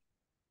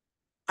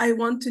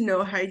want to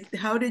know,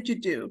 how did you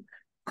do?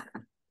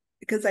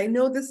 Because I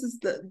know this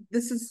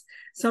is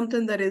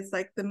something that is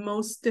like the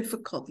most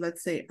difficult,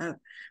 let's say,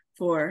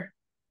 for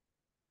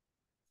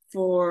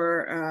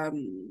for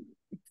um,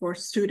 for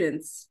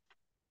students.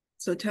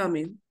 So tell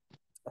me,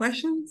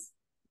 questions?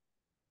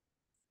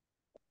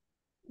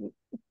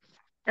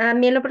 A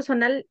mí en lo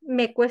personal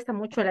me cuesta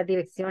mucho las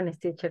direcciones,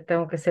 teacher,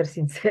 tengo que ser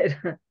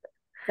sincera.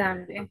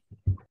 También.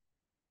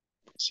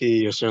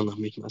 Sí, yo soy las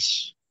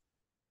mismas.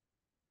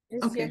 Yo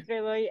Okay. siempre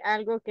doy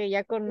algo que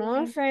ya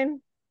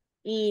conocen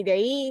Y de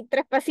ahí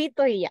 3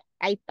 pasitos y ya,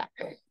 ahí está.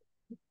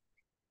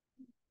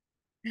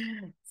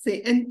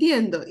 Sí,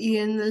 entiendo. Y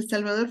en El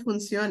Salvador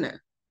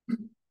funciona.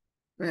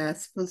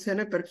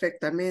 Funciona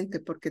perfectamente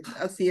porque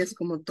así es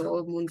como todo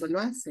el mundo lo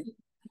hace.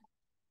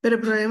 Pero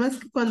el problema es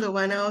que cuando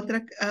van a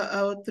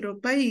otro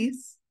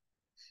país,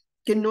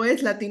 que no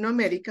es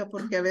Latinoamérica,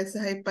 porque a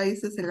veces hay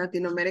países en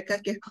Latinoamérica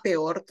que es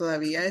peor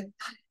todavía,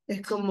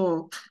 es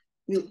como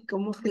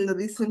que lo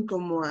dicen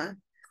como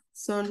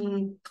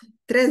son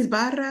 3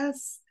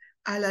 barras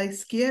a la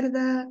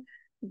izquierda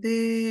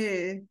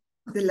de,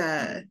 de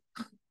la,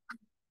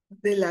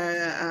 de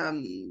la,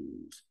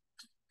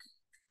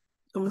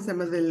 ¿cómo se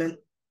llama? Ay,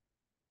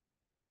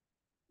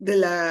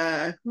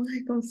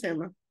 ¿cómo se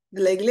llama?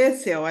 De la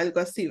iglesia o algo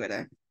así,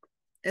 ¿verdad?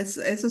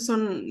 Esas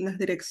son las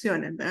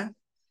direcciones, ¿verdad?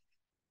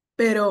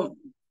 Pero,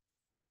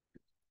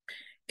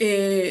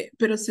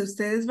 pero si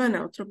ustedes van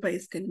a otro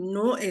país que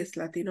no es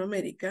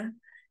Latinoamérica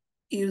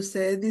y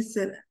ustedes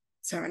dicen,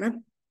 se van a,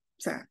 o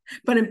sea,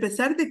 para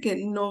empezar de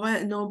que no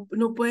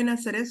pueden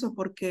hacer eso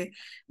porque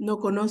no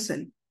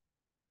conocen,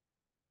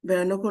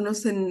 ¿verdad? No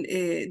conocen,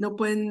 no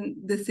pueden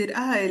decir,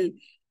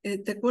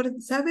 ¿te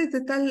acuerdas, sabes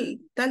de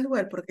tal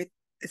lugar? Porque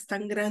es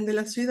tan grande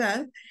la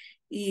ciudad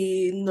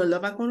y no la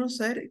va a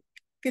conocer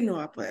que no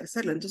va a poder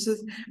hacerlo.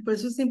 Entonces, por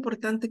eso es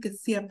importante que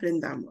sí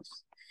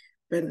aprendamos,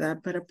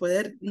 ¿verdad? Para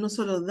poder no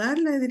solo dar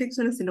las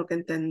direcciones, sino que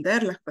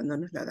entenderlas cuando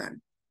nos la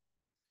dan.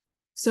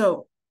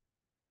 So,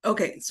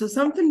 okay, so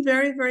something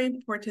very, very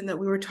important that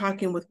we were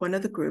talking with one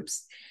of the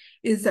groups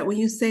is that when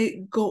you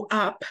say go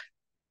up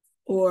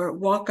or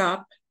walk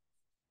up,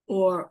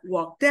 or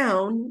walk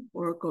down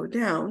or go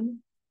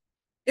down,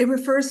 it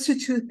refers to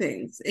 2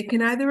 things. It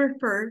can either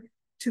refer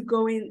to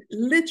going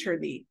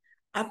literally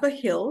up a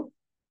hill,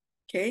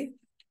 okay,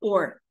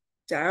 or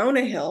down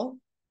a hill,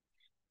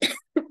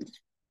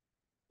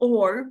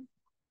 or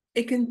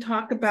it can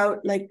talk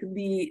about like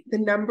the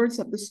numbers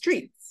of the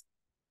streets.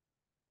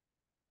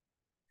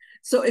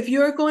 So if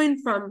you're going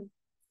from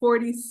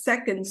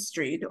 42nd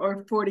Street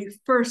or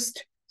 41st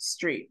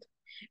Street,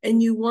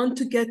 and you want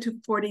to get to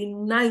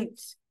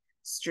 49th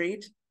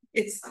Street,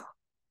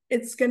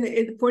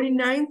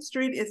 49th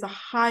Street is a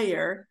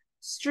higher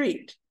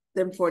street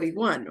than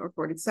 41 or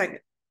 42nd.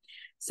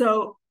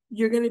 So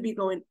you're going to be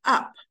going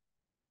up.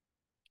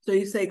 So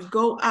you say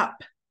go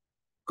up,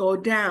 go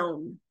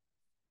down.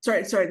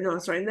 Sorry.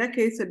 In that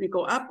case, it'd be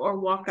go up or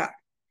walk up.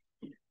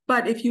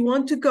 But if you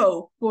want to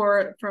go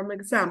from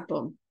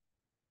example,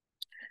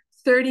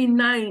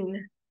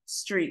 39th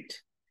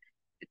Street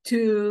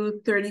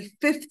to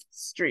 35th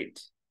Street,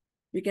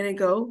 you're going to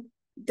go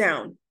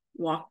down,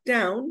 walk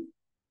down,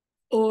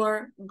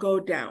 or go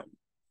down.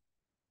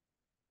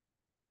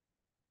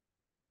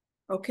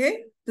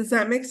 Okay, does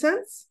that make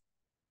sense?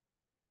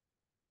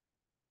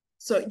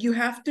 So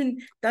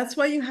that's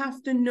why you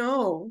have to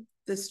know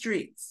the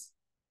streets,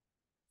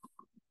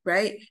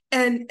 right?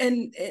 And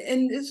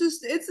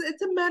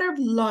it's a matter of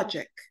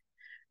logic.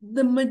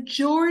 The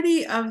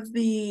majority of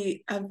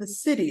the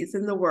cities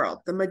in the world,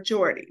 the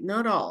majority,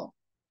 not all,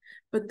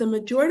 but the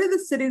majority of the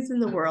cities in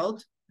the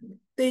world,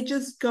 they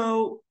just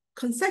go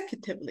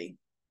consecutively,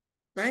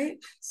 right?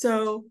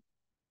 So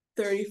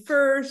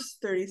 31st,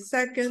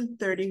 32nd,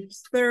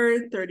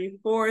 33rd,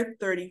 34th,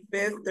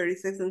 35th,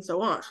 36th, and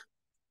so on.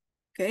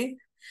 Okay.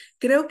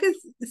 Creo que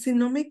si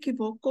no me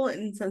equivoco,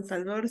 en San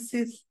Salvador sí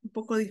es un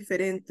poco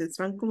diferente.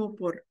 Van como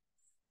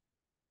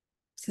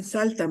se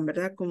saltan,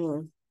 ¿verdad?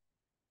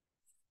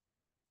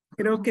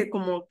 Creo que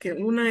como que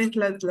una es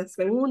la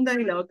segunda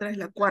y la otra es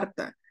la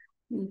cuarta,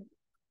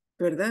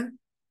 ¿verdad?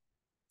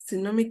 Si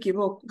no me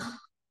equivoco.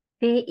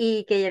 Sí,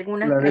 y que hay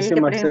algunas La calles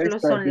que, por décima ejemplo,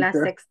 sexta, son la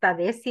teacher. sexta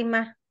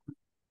décima.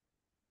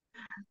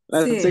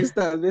 La Sí.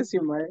 sexta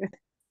décima,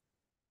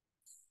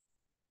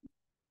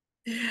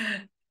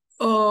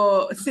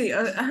 Sí,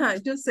 ajá,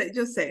 yo sé.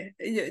 Yo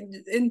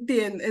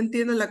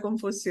entiendo la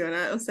confusión.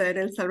 O sea, en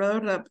El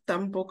Salvador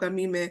tampoco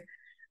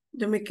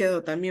yo me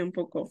quedo también un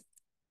poco,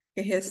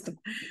 ¿qué es esto?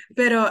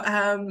 Pero,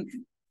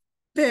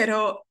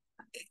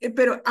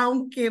 pero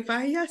aunque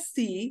vaya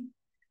así,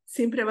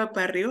 siempre va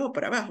para arriba o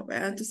para abajo,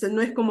 ¿verdad? Entonces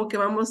no es como que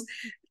vamos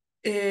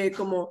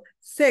como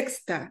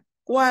sexta,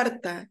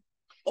 cuarta,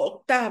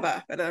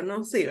 octava, ¿verdad?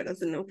 No, sí, ¿verdad?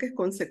 Sino que es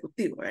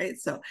consecutivo, right?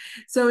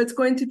 So it's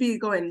going to be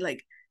going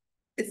like,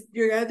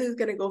 you're either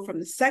going to go from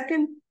the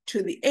 2nd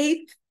to the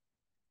 8th,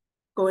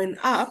 going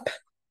up,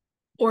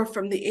 or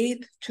from the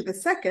 8th to the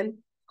 2nd,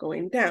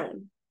 going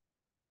down.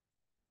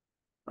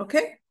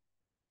 Okay?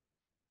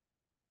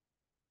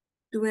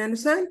 Do we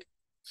understand?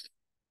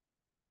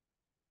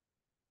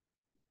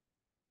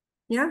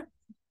 Yeah?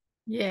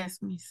 Yes,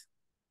 Miss.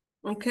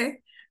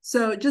 Okay,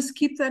 so just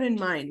keep that in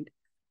mind.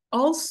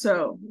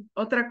 Also,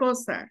 otra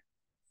cosa,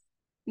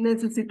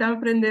 necesita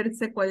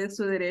aprenderse cuál es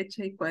su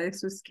derecha y cuál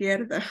es su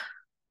izquierda.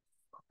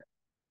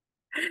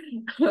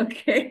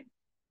 Okay.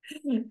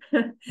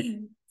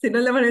 Si no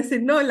le van a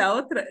decir, no,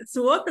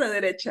 su otra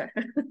derecha.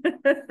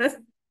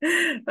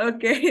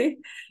 Okay,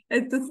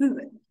 entonces,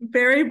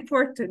 very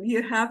important,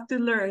 you have to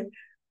learn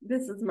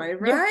This is my Yo,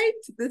 right,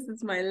 this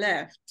is my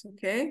left,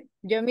 okay?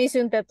 yo me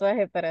hice un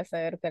tatuaje para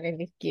saber cuál es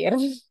la izquierda.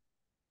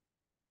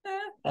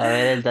 A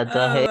ver, el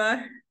tatuaje.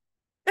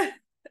 Bye.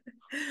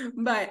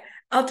 Bye.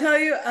 I'll tell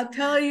you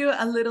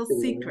a little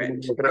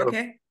secret,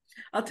 okay?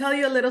 I'll tell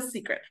you a little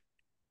secret.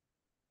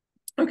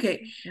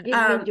 Okay. Give me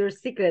your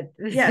secret.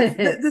 Yes,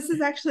 this is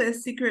actually a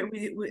secret.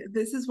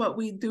 This is what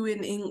we do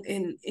in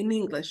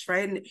English,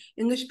 right? In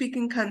English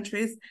speaking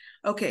countries.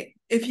 Okay,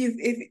 if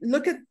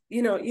look at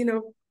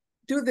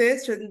do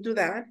this or do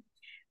that,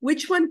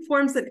 which one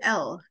forms an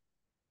L?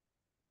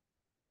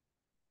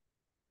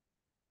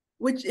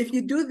 If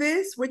you do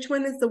this, which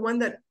one is the one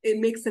that it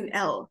makes an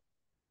L?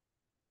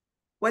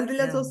 ¿Cuál de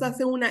las dos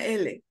hace una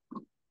L?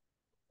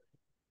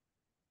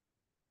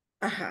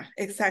 Ajá,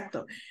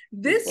 exacto.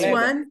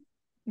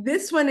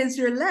 This one is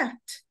your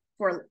left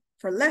for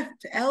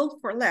left, L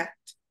for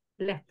left.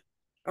 Left.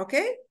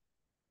 Okay?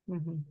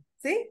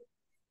 ¿Sí? O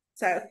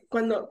sea,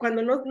 cuando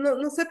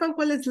no sepan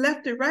cuál es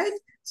left y right,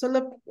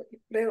 solo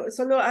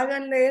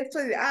háganle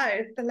esto y esta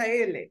es la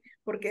L,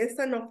 porque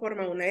esta no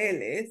forma una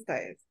L, esta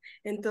es.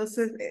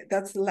 Entonces,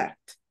 that's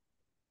left.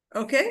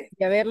 ¿Okay?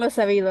 Y haberlo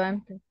sabido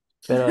antes.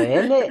 Pero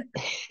L,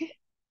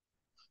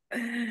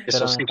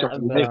 Eso sí que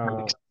me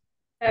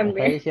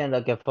está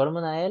diciendo que forma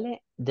una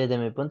L desde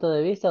mi punto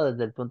de vista o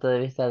desde el punto de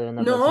vista de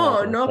una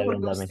persona que me No, está porque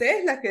viendo a mí.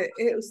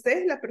 usted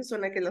es la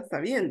persona que lo está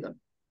viendo.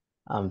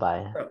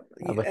 Vaya. So,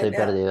 Pues estoy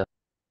perdido.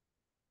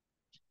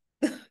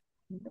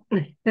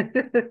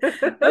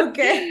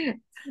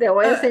 Okay. Te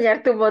voy a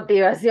enseñar tu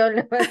motivación,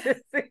 le voy a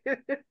decir.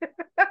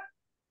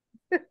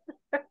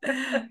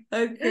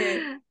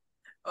 Okay.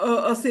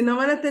 O si no,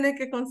 van a tener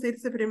que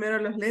conseguirse primero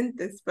los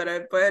lentes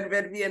para poder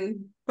ver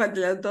bien cuál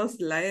de las dos,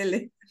 la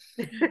L.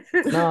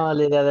 No,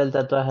 la idea del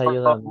tatuaje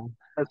ayuda más.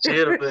 no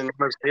sirven,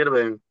 no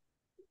sirven.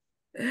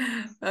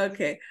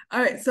 Okay.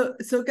 All right. So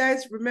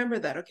guys, remember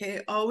that,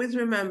 okay? Always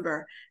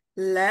remember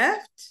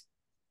left,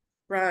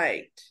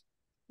 right,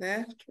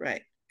 left,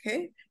 right.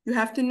 Okay. You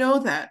have to know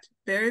that.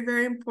 Very,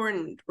 very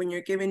important when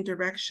you're giving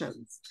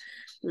directions.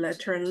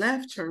 Turn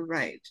left, turn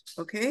right.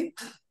 Okay.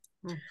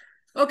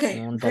 Okay.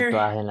 Un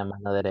tatuaje en la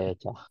mano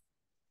derecha.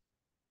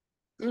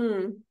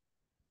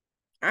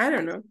 I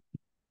don't know.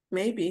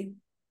 Maybe.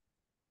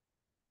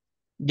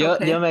 Yo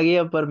me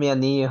guío por mi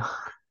anillo.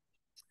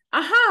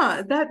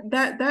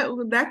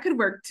 That could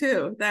work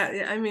too.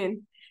 I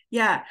mean,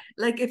 yeah.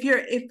 Like if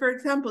for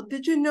example,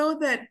 did you know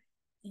that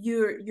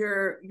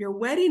your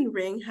wedding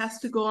ring has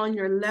to go on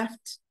your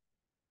left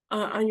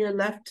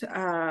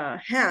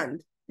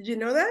hand? Did you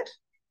know that?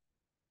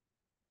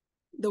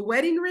 The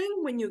wedding ring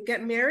when you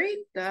get married,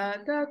 okay.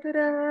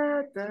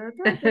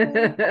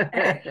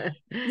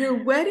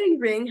 Your wedding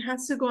ring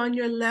has to go on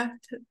your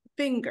left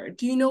finger.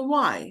 Do you know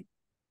why?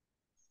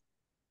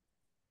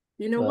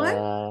 You know why?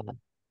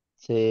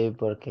 Sí,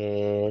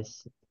 porque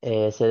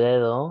ese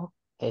dedo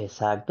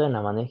exacto en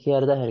la mano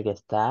izquierda es el que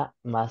está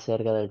más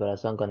cerca del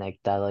corazón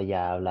conectado,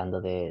 ya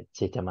hablando de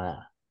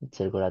sistema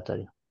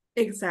circulatorio.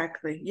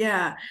 Exactly.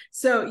 Yeah.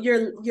 So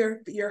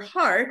your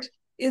heart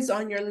is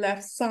on your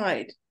left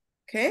side.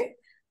 Okay?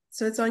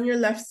 So it's on your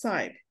left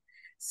side.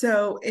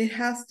 So it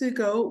has to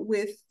go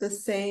with the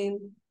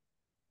same.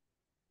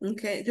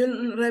 Okay. Yo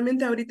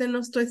realmente ahorita no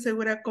estoy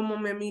segura cómo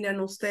me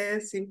miran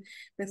ustedes si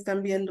me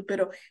están viendo,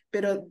 pero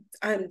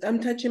I'm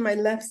touching my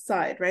left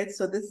side, right?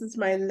 So this is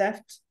my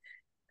left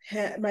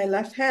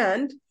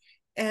hand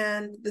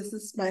and this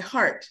is my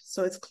heart.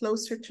 So it's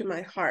closer to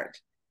my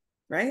heart,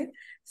 right?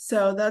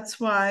 So that's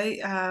why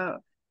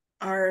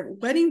our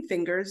wedding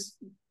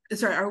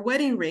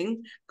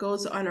ring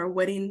goes on our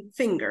wedding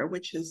finger,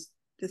 which is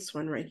this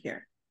one right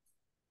here,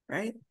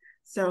 right?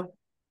 So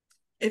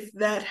if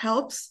that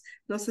helps,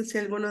 no sé si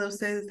alguno de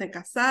ustedes está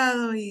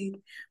casado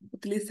y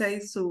utiliza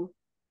ahí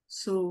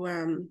su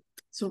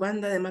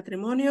banda de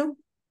matrimonio.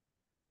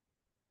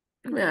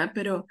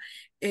 Pero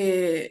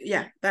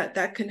yeah,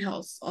 that can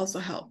also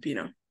help, you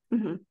know.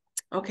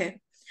 Okay.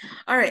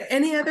 All right.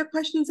 Any other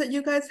questions that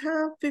you guys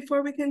have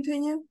before we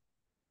continue?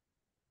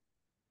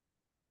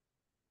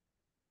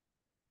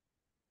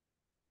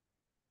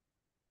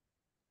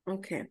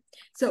 Okay.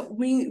 So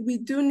we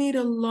do need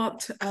a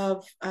lot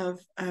of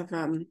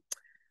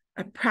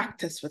a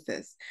practice with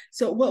this.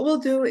 So what we'll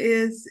do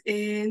is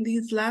in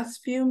these last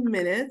few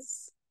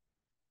minutes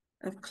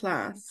of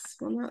class,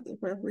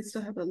 we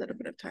still have a little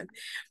bit of time.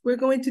 We're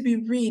going to be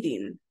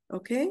reading,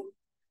 okay?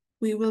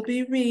 We will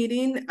be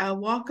reading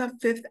Walk Up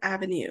Fifth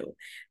Avenue.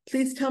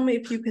 Please tell me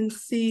if you can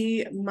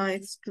see my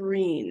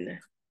screen.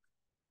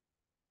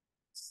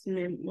 Just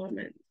a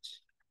moment.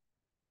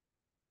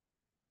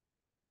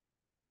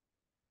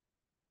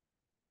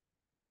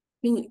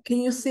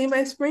 Can you see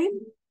my screen?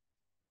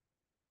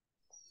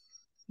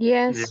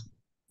 Yes.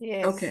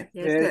 Yes. Okay,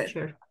 Yes, good.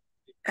 teacher.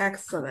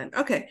 Excellent.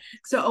 Okay,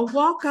 so a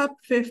walk up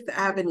Fifth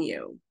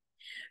Avenue.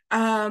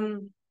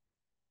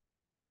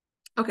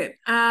 Okay,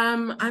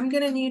 I'm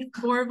gonna need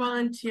 4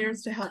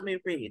 volunteers to help me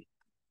read.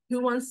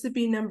 Who wants to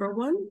be number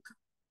 1?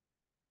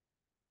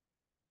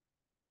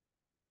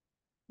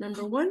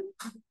 Number 1?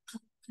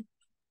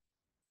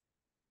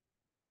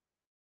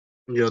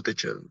 Yo,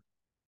 teacher.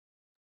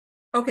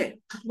 Okay,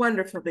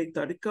 wonderful,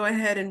 Victor. Go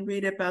ahead and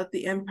read about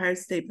the Empire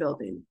State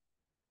Building.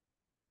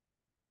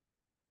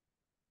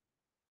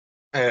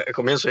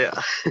 Comienzo ya.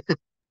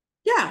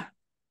 Yeah.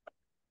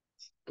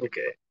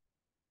 Okay.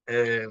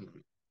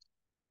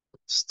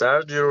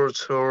 Start your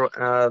tour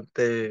at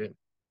the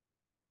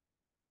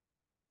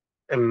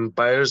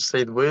Empire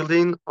State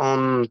Building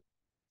on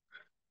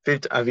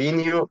Fifth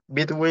Avenue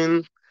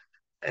between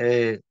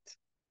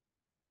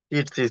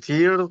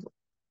 33rd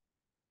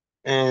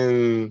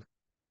and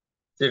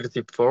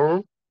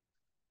 34th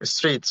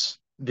Streets.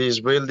 This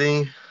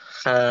building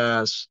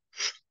has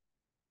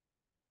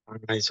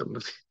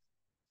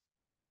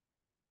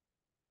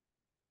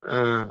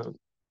uh,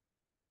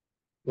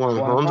 100.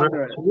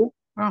 102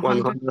 102.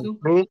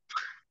 102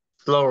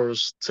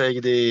 floors.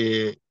 Take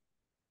the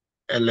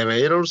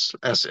elevators.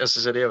 Ese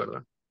sería,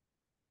 ¿verdad?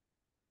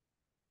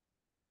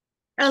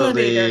 So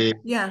Elevator, the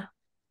yeah.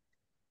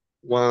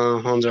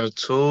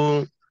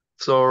 102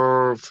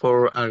 floor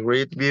for a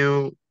great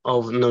view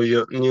of New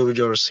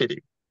York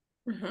City.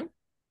 Mhm.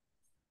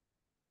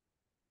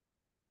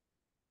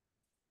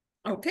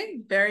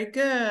 Okay, very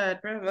good.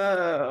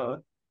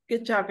 Bravo.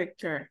 Good job,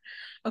 Victor.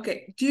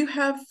 Okay, do you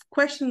have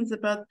questions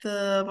about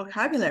the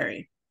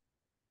vocabulary?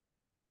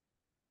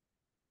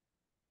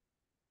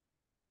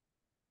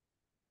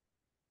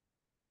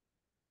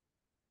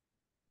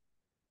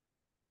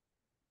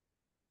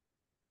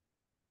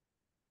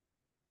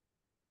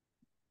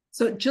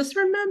 So just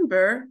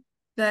remember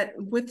that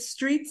with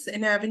streets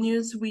and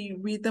avenues, we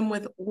read them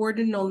with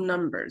ordinal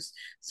numbers.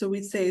 So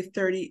we say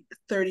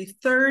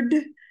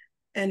 33rd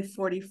and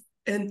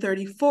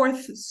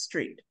 34th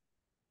Street.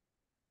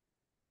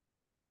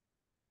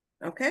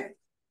 Okay?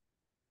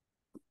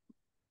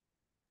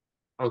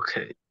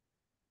 Okay.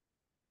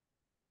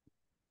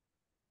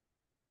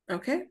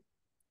 Okay.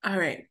 All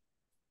right.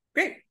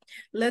 Great.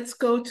 Let's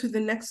go to the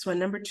next one,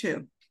 number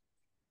 2.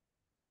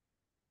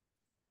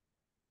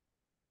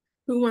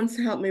 Who wants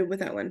to help me with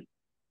that one?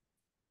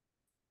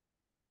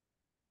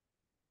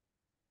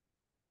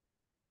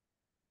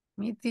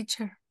 Me,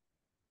 teacher.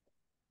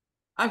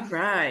 All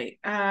right.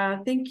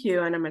 Thank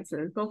you, Ana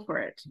Mercedes. Go for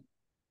it.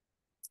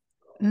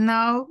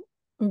 Now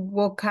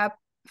walk up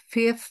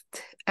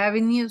Fifth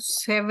Avenue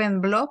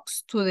 7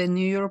 blocks to the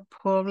New York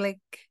Public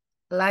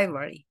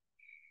Library.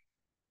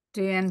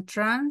 The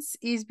entrance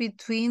is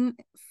between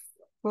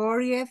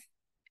 40th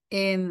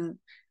and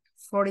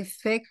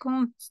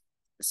 42nd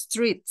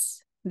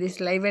Streets.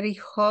 This library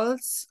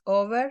holds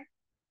over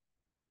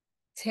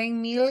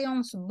 10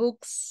 million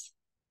books.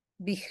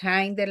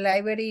 Behind the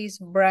library is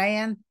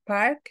Bryant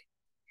Park.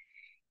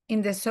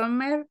 In the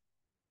summer,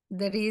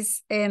 there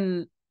is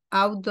an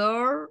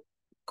outdoor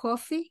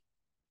coffee.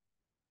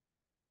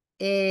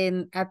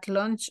 And at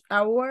lunch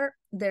hour,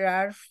 there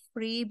are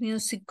free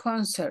music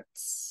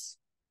concerts.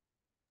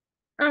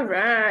 All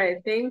right,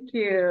 thank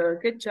you.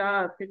 Good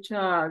job,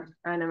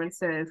 Ana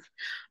Mercedes.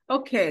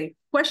 Okay,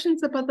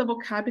 questions about the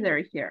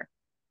vocabulary here?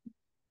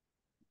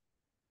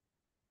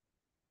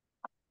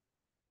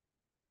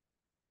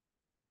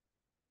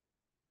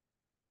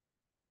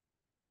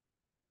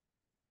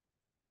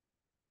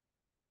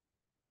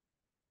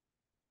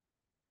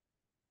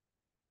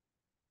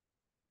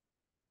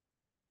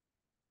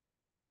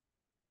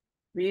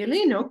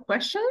 Really? No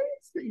questions?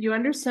 You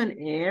understand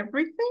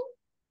everything?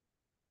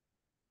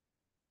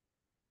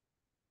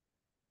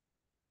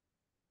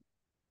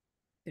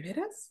 ¿De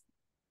veras?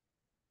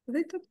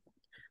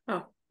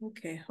 Oh,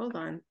 okay, hold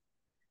on.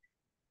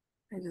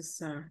 I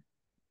just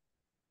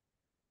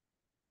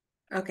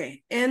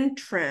okay,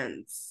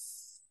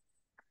 entrance.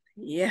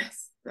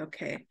 Yes,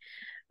 okay.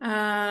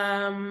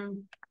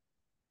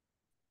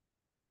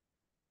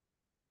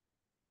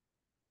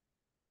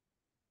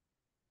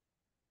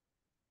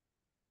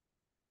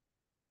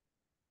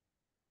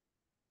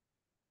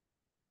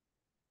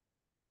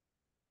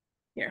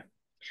 Here.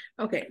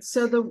 Okay,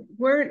 so the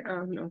word,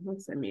 oh no,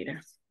 what's the meter?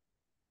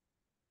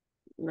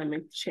 Let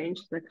me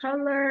change the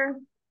color.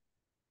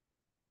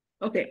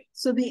 Okay,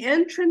 so the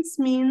entrance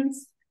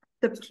means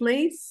the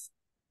place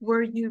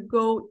where you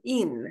go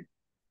in.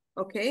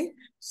 Okay,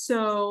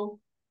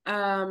 so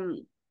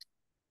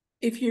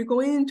if you're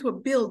going into a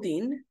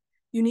building,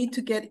 you need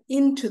to get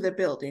into the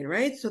building,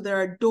 right? So there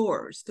are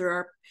doors, there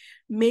are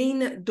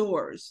main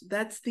doors.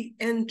 That's the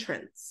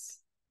entrance.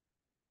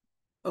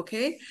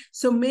 Okay,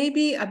 so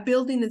maybe a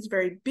building is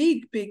very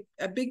big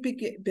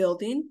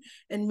building,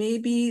 and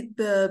maybe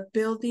the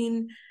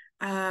building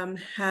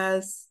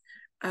has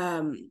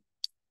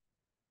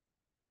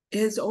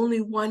is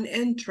only one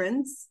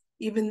entrance,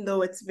 even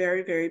though it's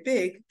very, very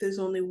big, there's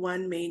only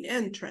one main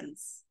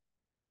entrance.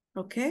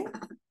 Okay,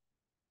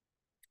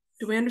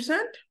 do we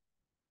understand?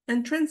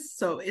 Entrance,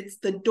 so it's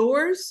the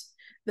doors,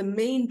 the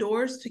main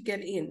doors to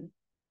get in.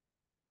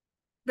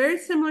 Very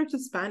similar to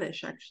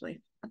Spanish,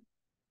 actually.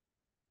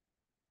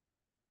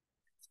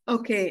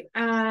 Okay,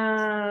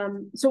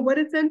 so what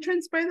is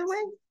entrance, by the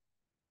way?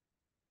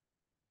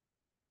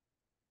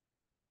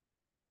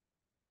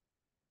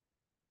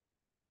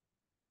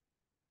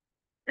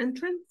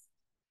 Entrance?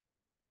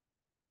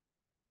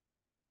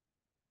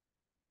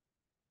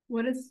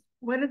 What is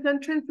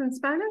entrance in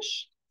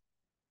Spanish?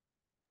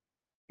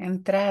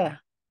 Entrada.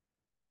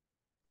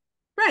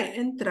 Right,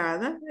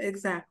 entrada,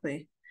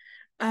 exactly.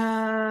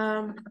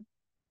 Okay.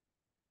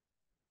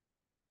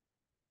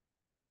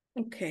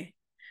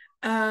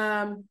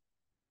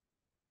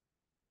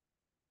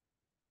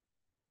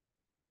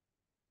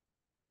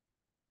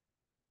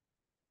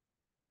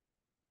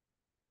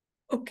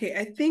 Okay,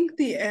 I think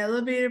the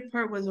elevator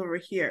part was over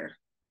here,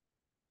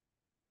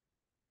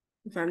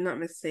 if I'm not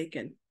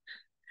mistaken.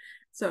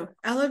 So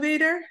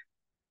elevator,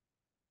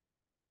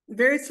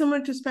 very similar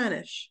to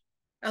Spanish.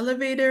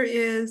 Elevator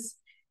is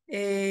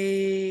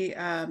a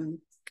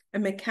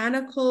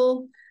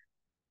mechanical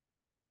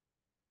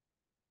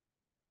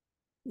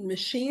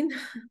machine.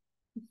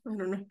 I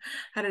don't know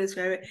how to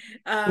describe it.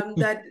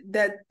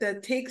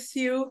 That takes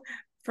you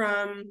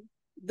from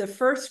the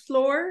first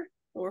floor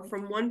or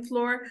from one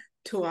floor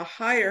to a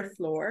higher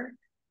floor,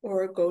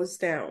 or it goes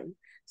down,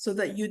 so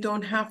that you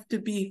don't have to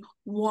be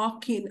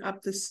walking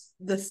up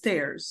the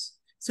stairs.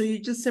 So you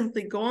just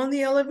simply go on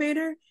the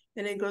elevator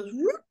and it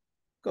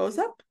goes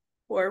up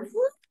or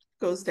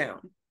goes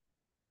down.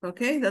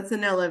 Okay, that's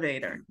an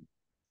elevator.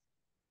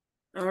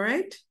 All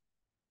right.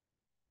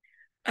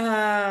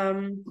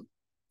 Oh,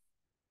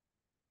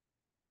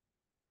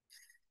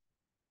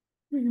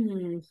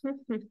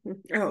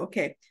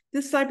 okay.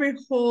 This library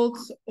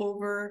holds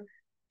over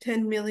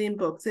 10 million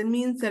books. It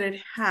means that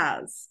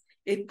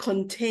it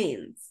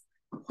contains,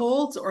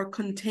 holds or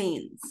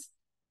contains.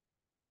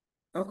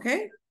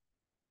 Okay?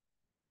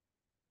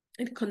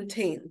 It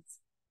contains.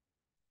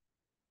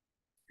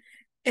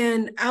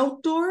 And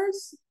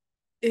outdoors,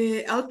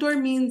 outdoor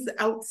means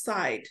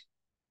outside.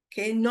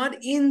 Okay, not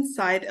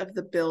inside of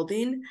the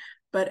building,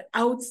 but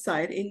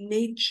outside in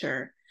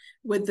nature,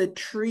 with the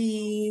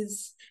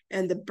trees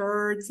and the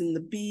birds and the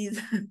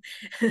bees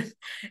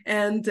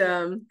and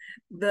all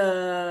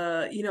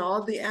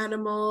the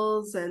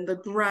animals and the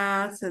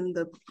grass and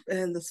the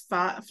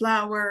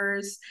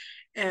flowers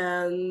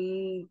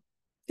and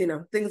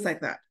things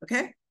like that.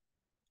 Okay.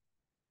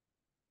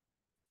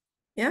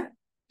 Yeah.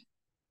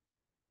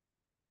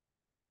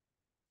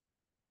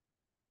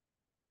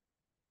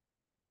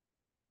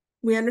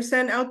 We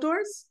understand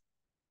outdoors?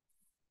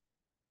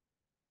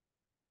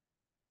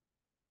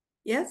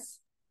 Yes?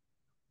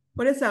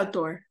 What is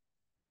outdoor?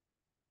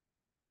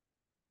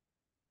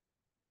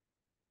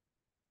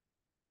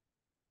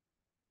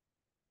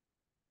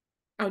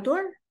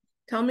 Outdoor?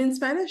 Tell me in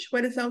Spanish,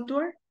 what is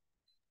outdoor?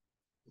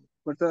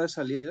 Puerta de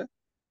salida.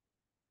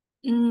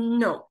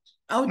 No.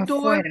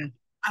 Outdoor,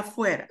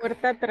 afuera.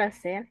 Puerta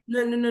trasera.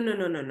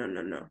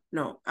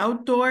 No.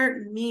 Outdoor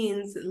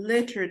means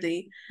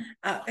literally,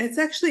 it's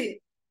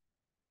actually,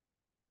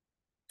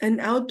 an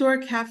outdoor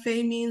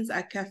cafe means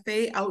a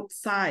cafe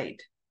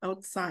outside.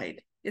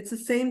 Outside. It's the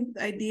same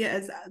idea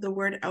as the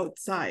word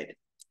outside.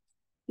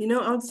 You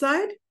know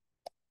outside?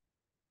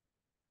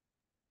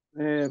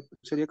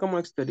 Sería como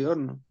exterior,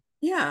 ¿no?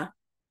 Yeah,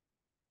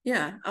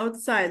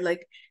 outside,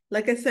 like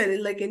I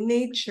said, like in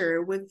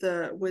nature, in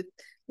the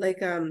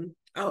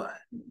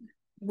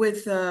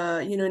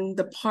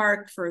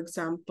park, for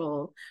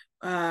example,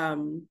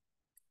 in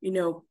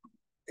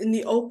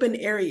the open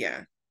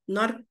area,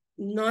 not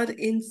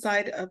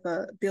inside of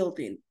a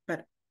building,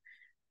 but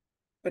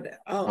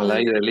Al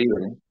aire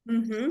libre.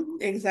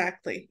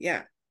 exactly.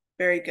 Yeah,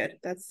 very good.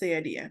 That's the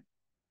idea.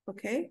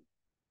 Okay.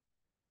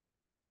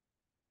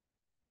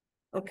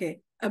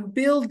 A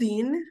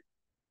building.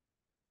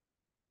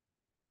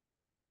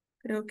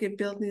 Creo que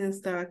building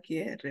estaba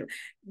aquí arriba.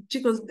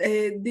 Chicos,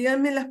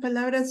 díganme las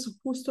palabras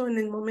justo en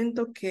el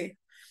momento que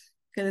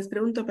les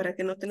pregunto, para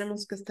que no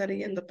tenemos que estar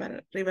yendo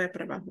para arriba y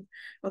para abajo.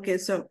 Okay,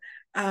 so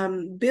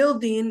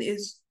building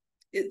is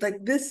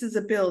like, this is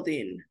a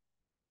building.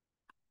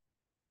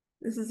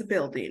 This is a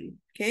building,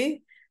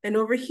 okay? And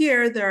over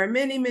here, there are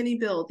many, many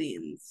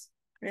buildings,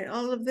 right?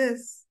 All of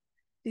this,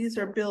 these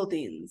are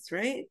buildings,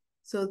 right?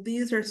 So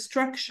these are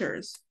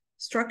structures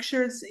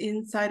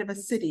inside of a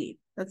city.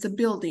 That's a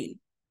building.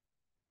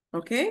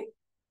 Okay.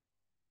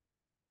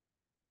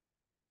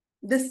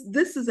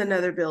 This is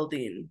another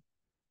building,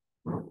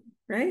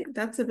 right?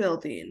 That's a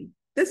building.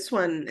 This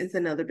one is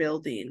another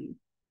building.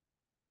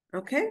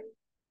 Okay.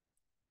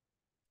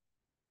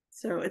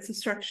 So it's a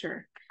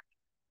structure.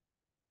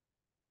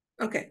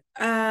 Okay.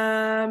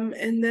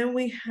 And then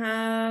we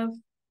have,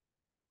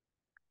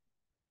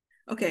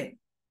 okay.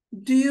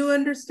 Do you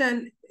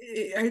understand?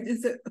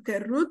 Okay,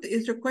 Ruth,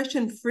 is your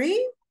question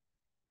free?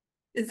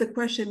 Is the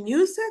question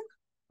music?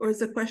 Or is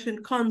the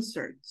question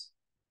concerts?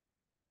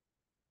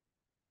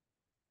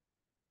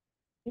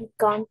 In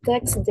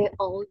context,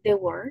 all the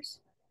words.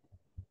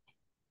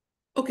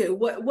 Okay,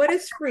 what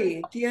is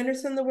free? Do you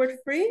understand the word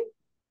free?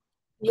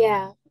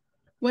 Yeah.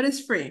 What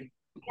is free?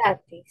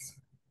 Gratis.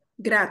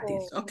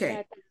 Gratis, okay.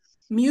 Gratis.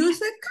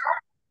 Music?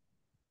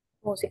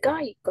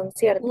 Música y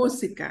concierto.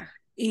 Música.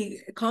 ¿Y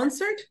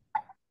concert?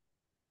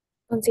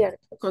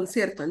 Concierto.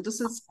 Concierto.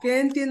 Entonces, ¿qué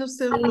entiende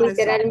usted por eso?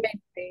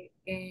 Literalmente,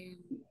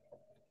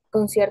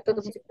 concierto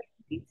de música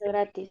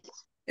gratis.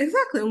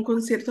 Exactly, un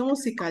concierto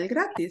musical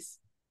gratis.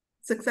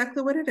 It's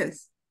exactly what it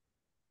is.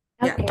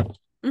 Yeah. Okay.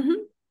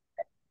 Mhm.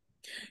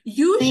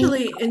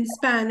 Usually in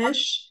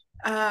Spanish,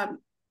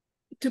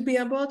 to be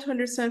able to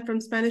understand from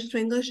Spanish to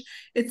English,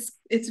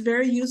 it's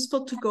very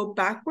useful to go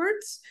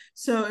backwards.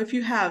 So if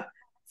you have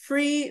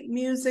free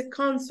music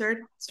concert,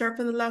 start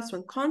from the last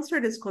one.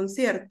 Concert is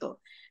concierto.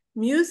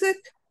 Music,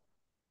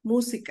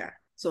 música.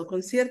 So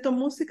concierto,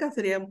 música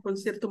sería un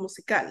concierto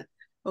musical.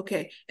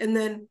 Okay, and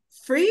then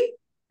free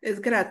is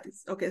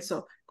gratis. Okay,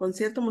 so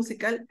concierto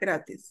musical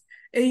gratis.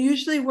 It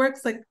usually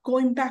works like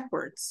going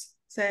backwards.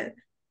 O sea,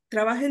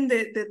 trabajen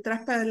de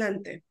atrás para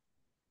adelante.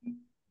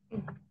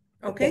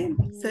 Okay,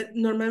 so,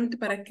 normalmente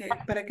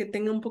para que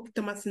tenga un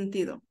poquito más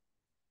sentido.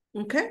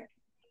 Okay.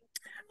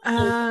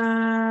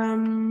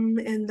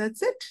 And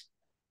that's it.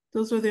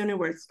 Those were the only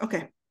words.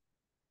 Okay.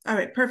 All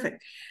right,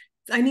 perfect.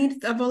 I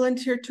need a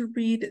volunteer to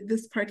read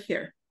this part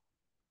here.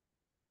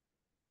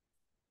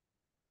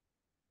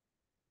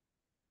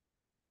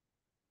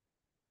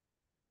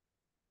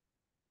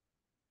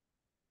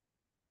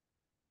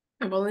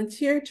 A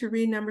volunteer to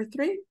read number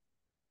 3.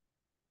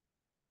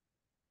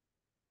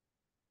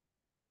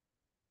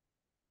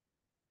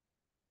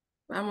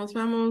 Vamos,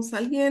 vamos,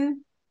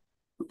 alguien.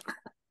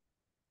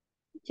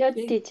 Yo,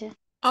 teacher.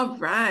 All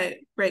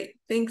right, great.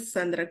 Thanks,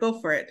 Sandra. Go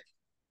for it.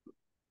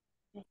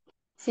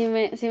 Si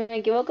me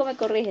equivoco, me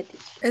corrige,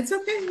 teacher. It's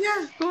okay.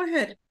 Yeah, go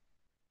ahead.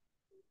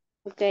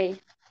 Okay.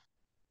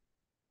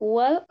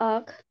 Well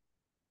up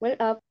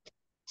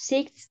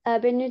 6th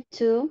Avenue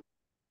to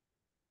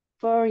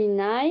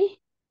 49th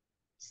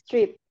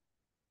Street.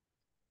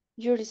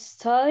 You're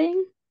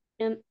studying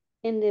in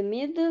the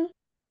middle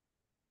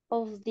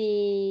of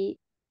the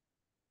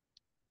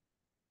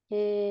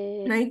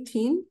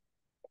 19.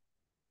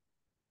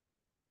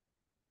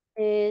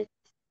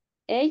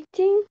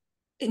 18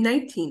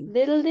 19.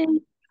 building.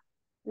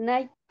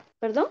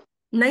 Perdón?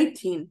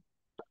 19.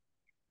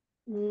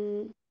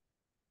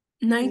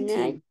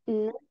 19.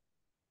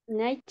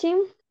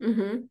 19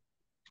 Mm-hmm.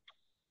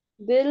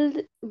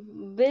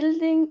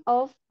 building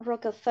of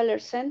Rockefeller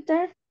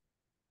Center.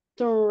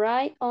 Turn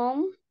right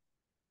on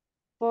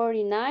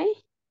 49th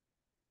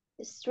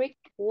Street,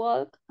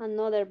 walk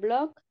another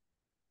block,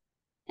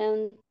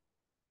 and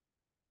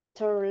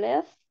turn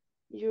left.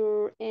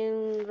 You're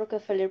in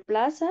Rockefeller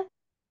Plaza.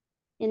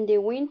 In the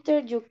winter,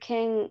 you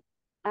can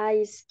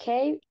ice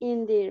skate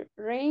in the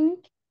ring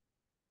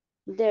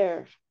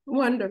there.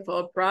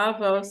 Wonderful.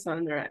 Bravo,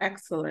 Sandra.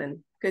 Excellent.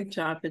 Good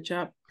job. Good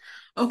job.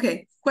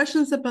 Okay.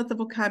 Questions about the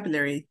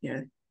vocabulary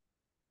here?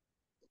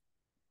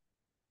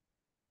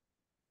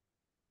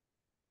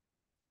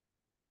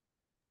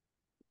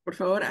 Por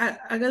favor,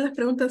 hagan las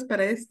preguntas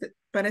para este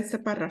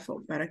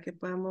párrafo, para que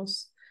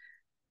podamos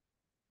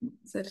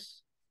hacer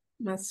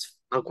más.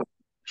 Okay.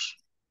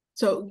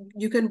 So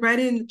you can write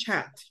it in the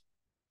chat.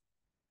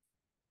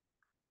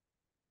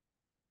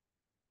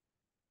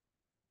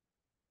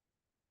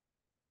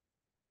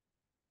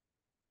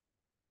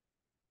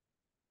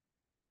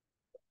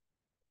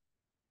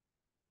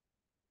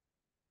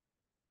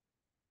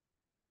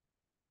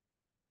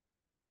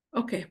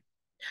 Okay.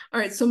 All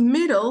right. So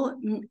middle,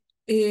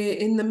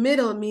 in the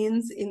middle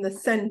means in the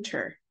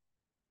center.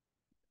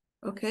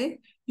 Okay.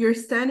 You're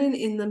standing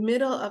in the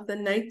middle of the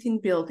 19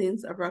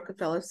 buildings of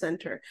Rockefeller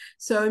Center.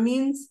 So it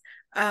means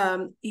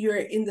you're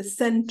in the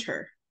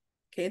center.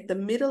 Okay. The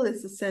middle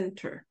is the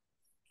center.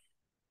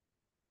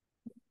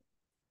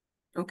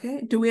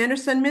 Okay. Do we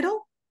understand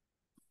middle?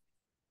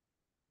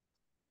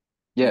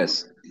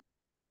 Yes.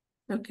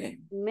 Okay.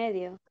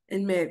 Medio.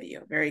 In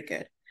medio. Very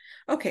good.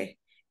 Okay.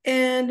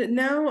 And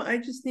now I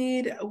just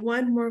need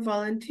one more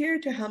volunteer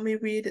to help me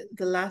read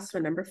the last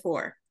one, number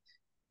 4.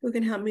 Who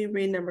can help me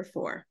read number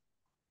 4?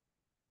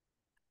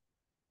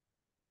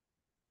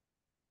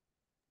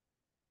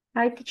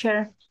 Hi,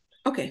 teacher.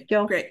 Okay,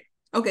 Yo. great.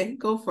 Okay,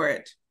 go for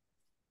it.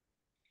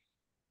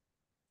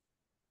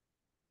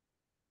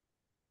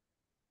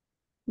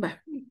 Va.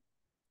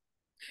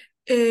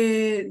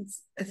 Se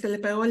le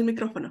pegó el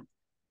micrófono.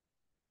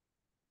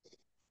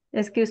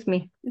 Excuse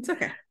me. It's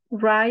okay.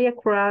 Right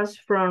across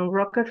from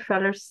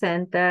Rockefeller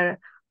Center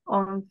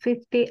on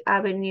 50th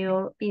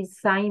Avenue is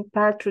St.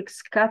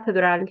 Patrick's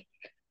Cathedral.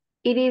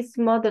 It is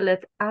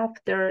modeled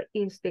after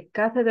is the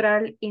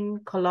cathedral in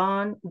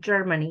Cologne,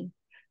 Germany.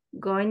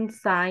 Go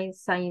inside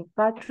St.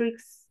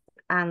 Patrick's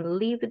and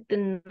leave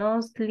the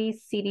nosy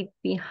city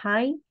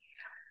behind.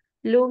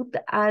 Look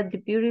at the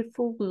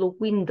beautiful blue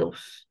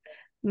windows.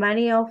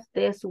 Many of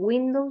these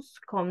windows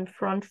come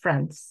from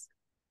France.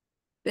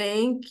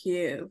 Thank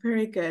you.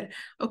 Very good.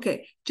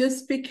 Okay,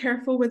 just be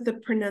careful with the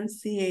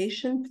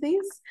pronunciation,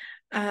 please.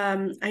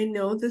 I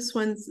know this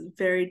one's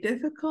very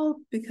difficult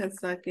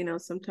because, like, you know,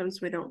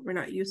 sometimes we're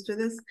not used to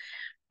this,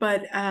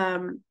 but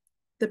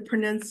the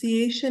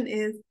pronunciation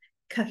is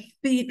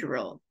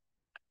cathedral.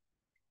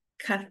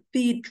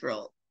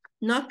 Cathedral,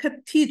 not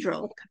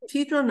cathedral.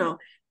 Cathedral, no,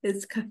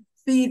 it's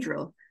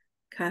cathedral.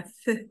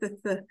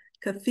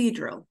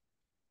 Cathedral.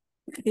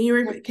 Can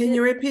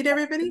you repeat,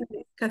 everybody?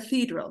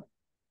 Cathedral.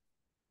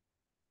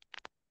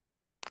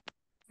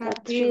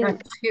 Cathedral.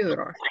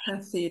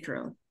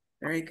 Cathedral.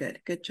 Very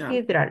good. Good job.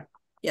 Cathedral.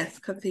 Yes,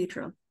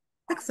 cathedral.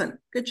 Excellent.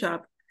 Good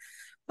job.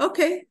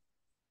 Okay.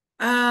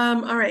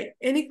 All right.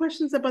 Any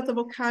questions about the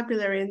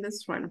vocabulary in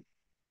this one?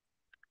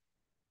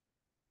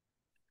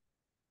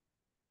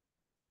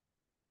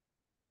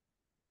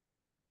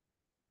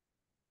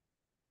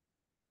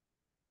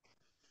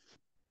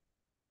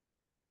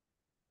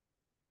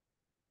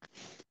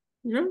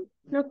 No?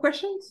 No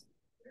questions?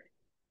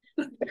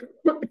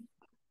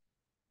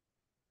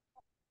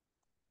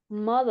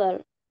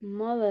 Model,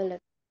 model,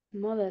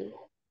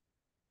 model.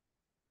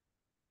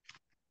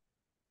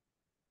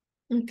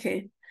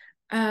 Okay.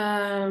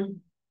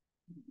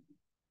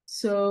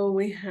 So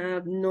we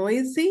have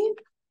noisy.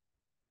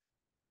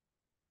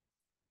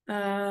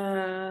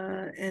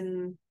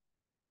 And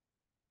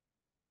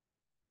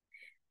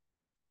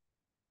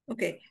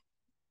okay.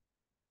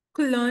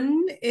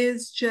 Cologne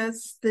is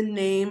just the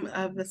name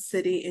of a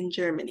city in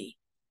Germany.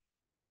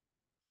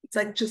 It's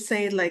like just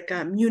say like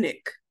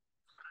Munich.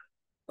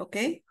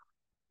 Okay?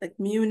 Like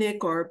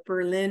Munich or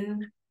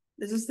Berlin.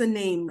 This is the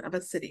name of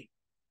a city.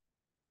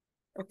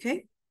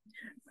 Okay?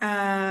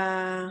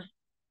 All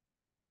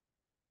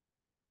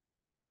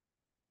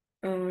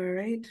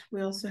right.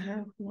 We also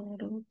have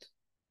modeled.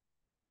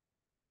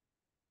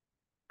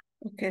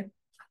 Okay.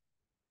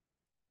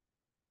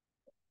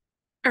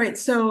 All right.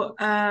 So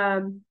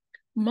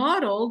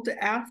modeled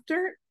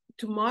after,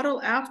 to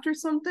model after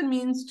something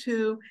means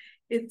to,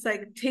 it's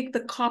like take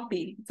the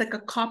copy. It's like a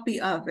copy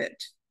of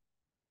it.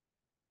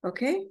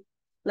 Okay?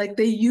 Like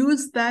they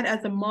use that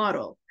as a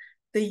model.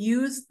 They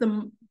use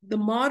the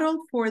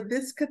model for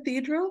this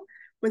cathedral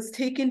was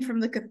taken from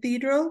the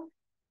cathedral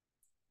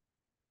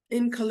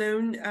in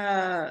Cologne,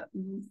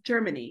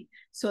 Germany.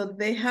 So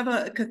they have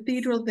a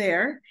cathedral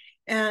there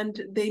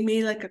and they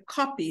made like a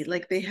copy,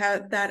 like they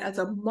had that as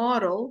a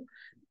model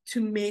to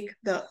make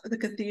the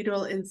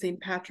cathedral in St.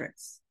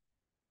 Patrick's.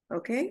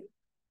 Okay?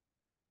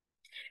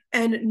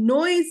 And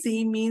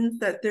noisy means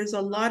that there's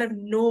a lot of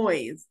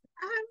noise.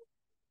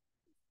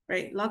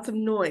 Right, lots of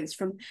noise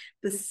from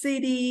the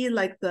city,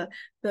 like the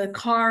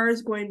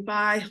cars going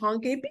by,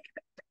 honking,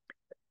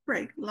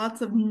 right,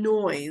 lots of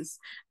noise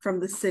from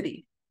the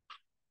city.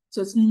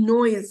 So it's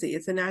noisy,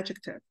 it's an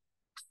adjective.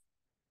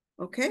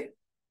 Okay?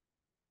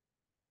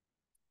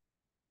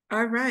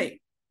 All right.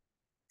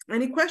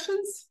 Any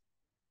questions?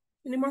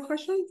 Any more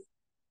questions?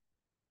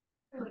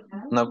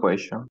 No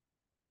question.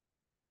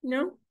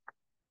 No?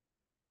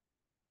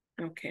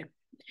 Okay.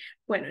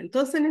 Bueno,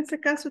 entonces en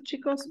este caso,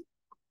 chicos,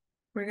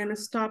 we're going to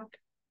stop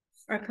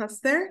our class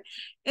there.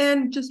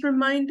 And just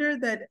reminder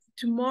that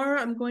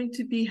tomorrow I'm going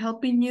to be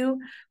helping you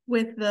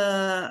with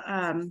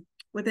the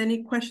with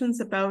any questions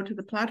about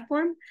the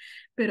platform,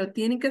 pero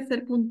tienen que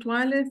ser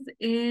puntuales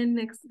en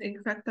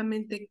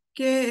exactamente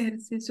qué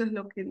ejercicio es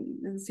lo que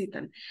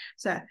necesitan. O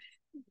sea,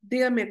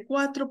 dígame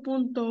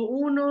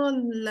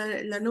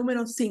 4.1, la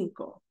número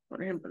 5,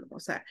 por ejemplo. O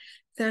sea,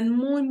 sean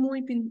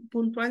muy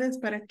puntuales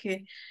para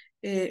que,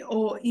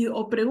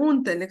 o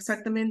pregunten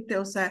exactamente,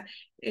 o sea,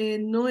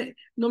 no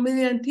me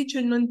digan,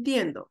 teacher, no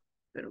entiendo,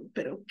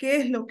 pero ¿qué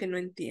es lo que no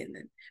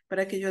entienden?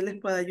 Para que yo les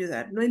pueda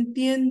ayudar. No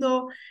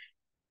entiendo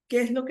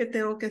qué es lo que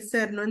tengo que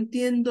hacer, no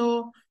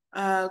entiendo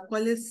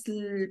cuál es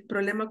el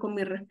problema con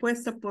mi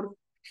respuesta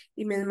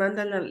y me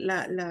mandan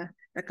la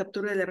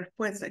captura de la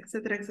respuesta,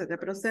 etcétera, etcétera.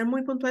 Pero sean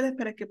muy puntuales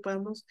para que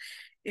podamos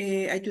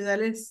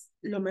ayudarles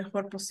lo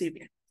mejor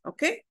posible.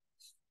 ¿Ok?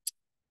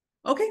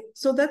 Okay,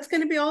 so that's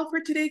going to be all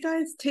for today,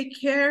 guys. Take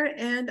care,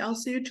 and I'll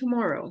see you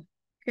tomorrow.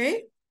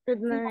 Okay?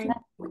 Good night.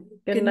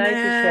 Good night,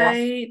 teacher.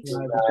 Night. Good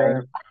night,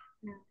 teacher.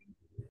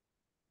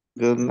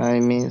 Good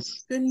night,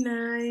 miss. Good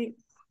night.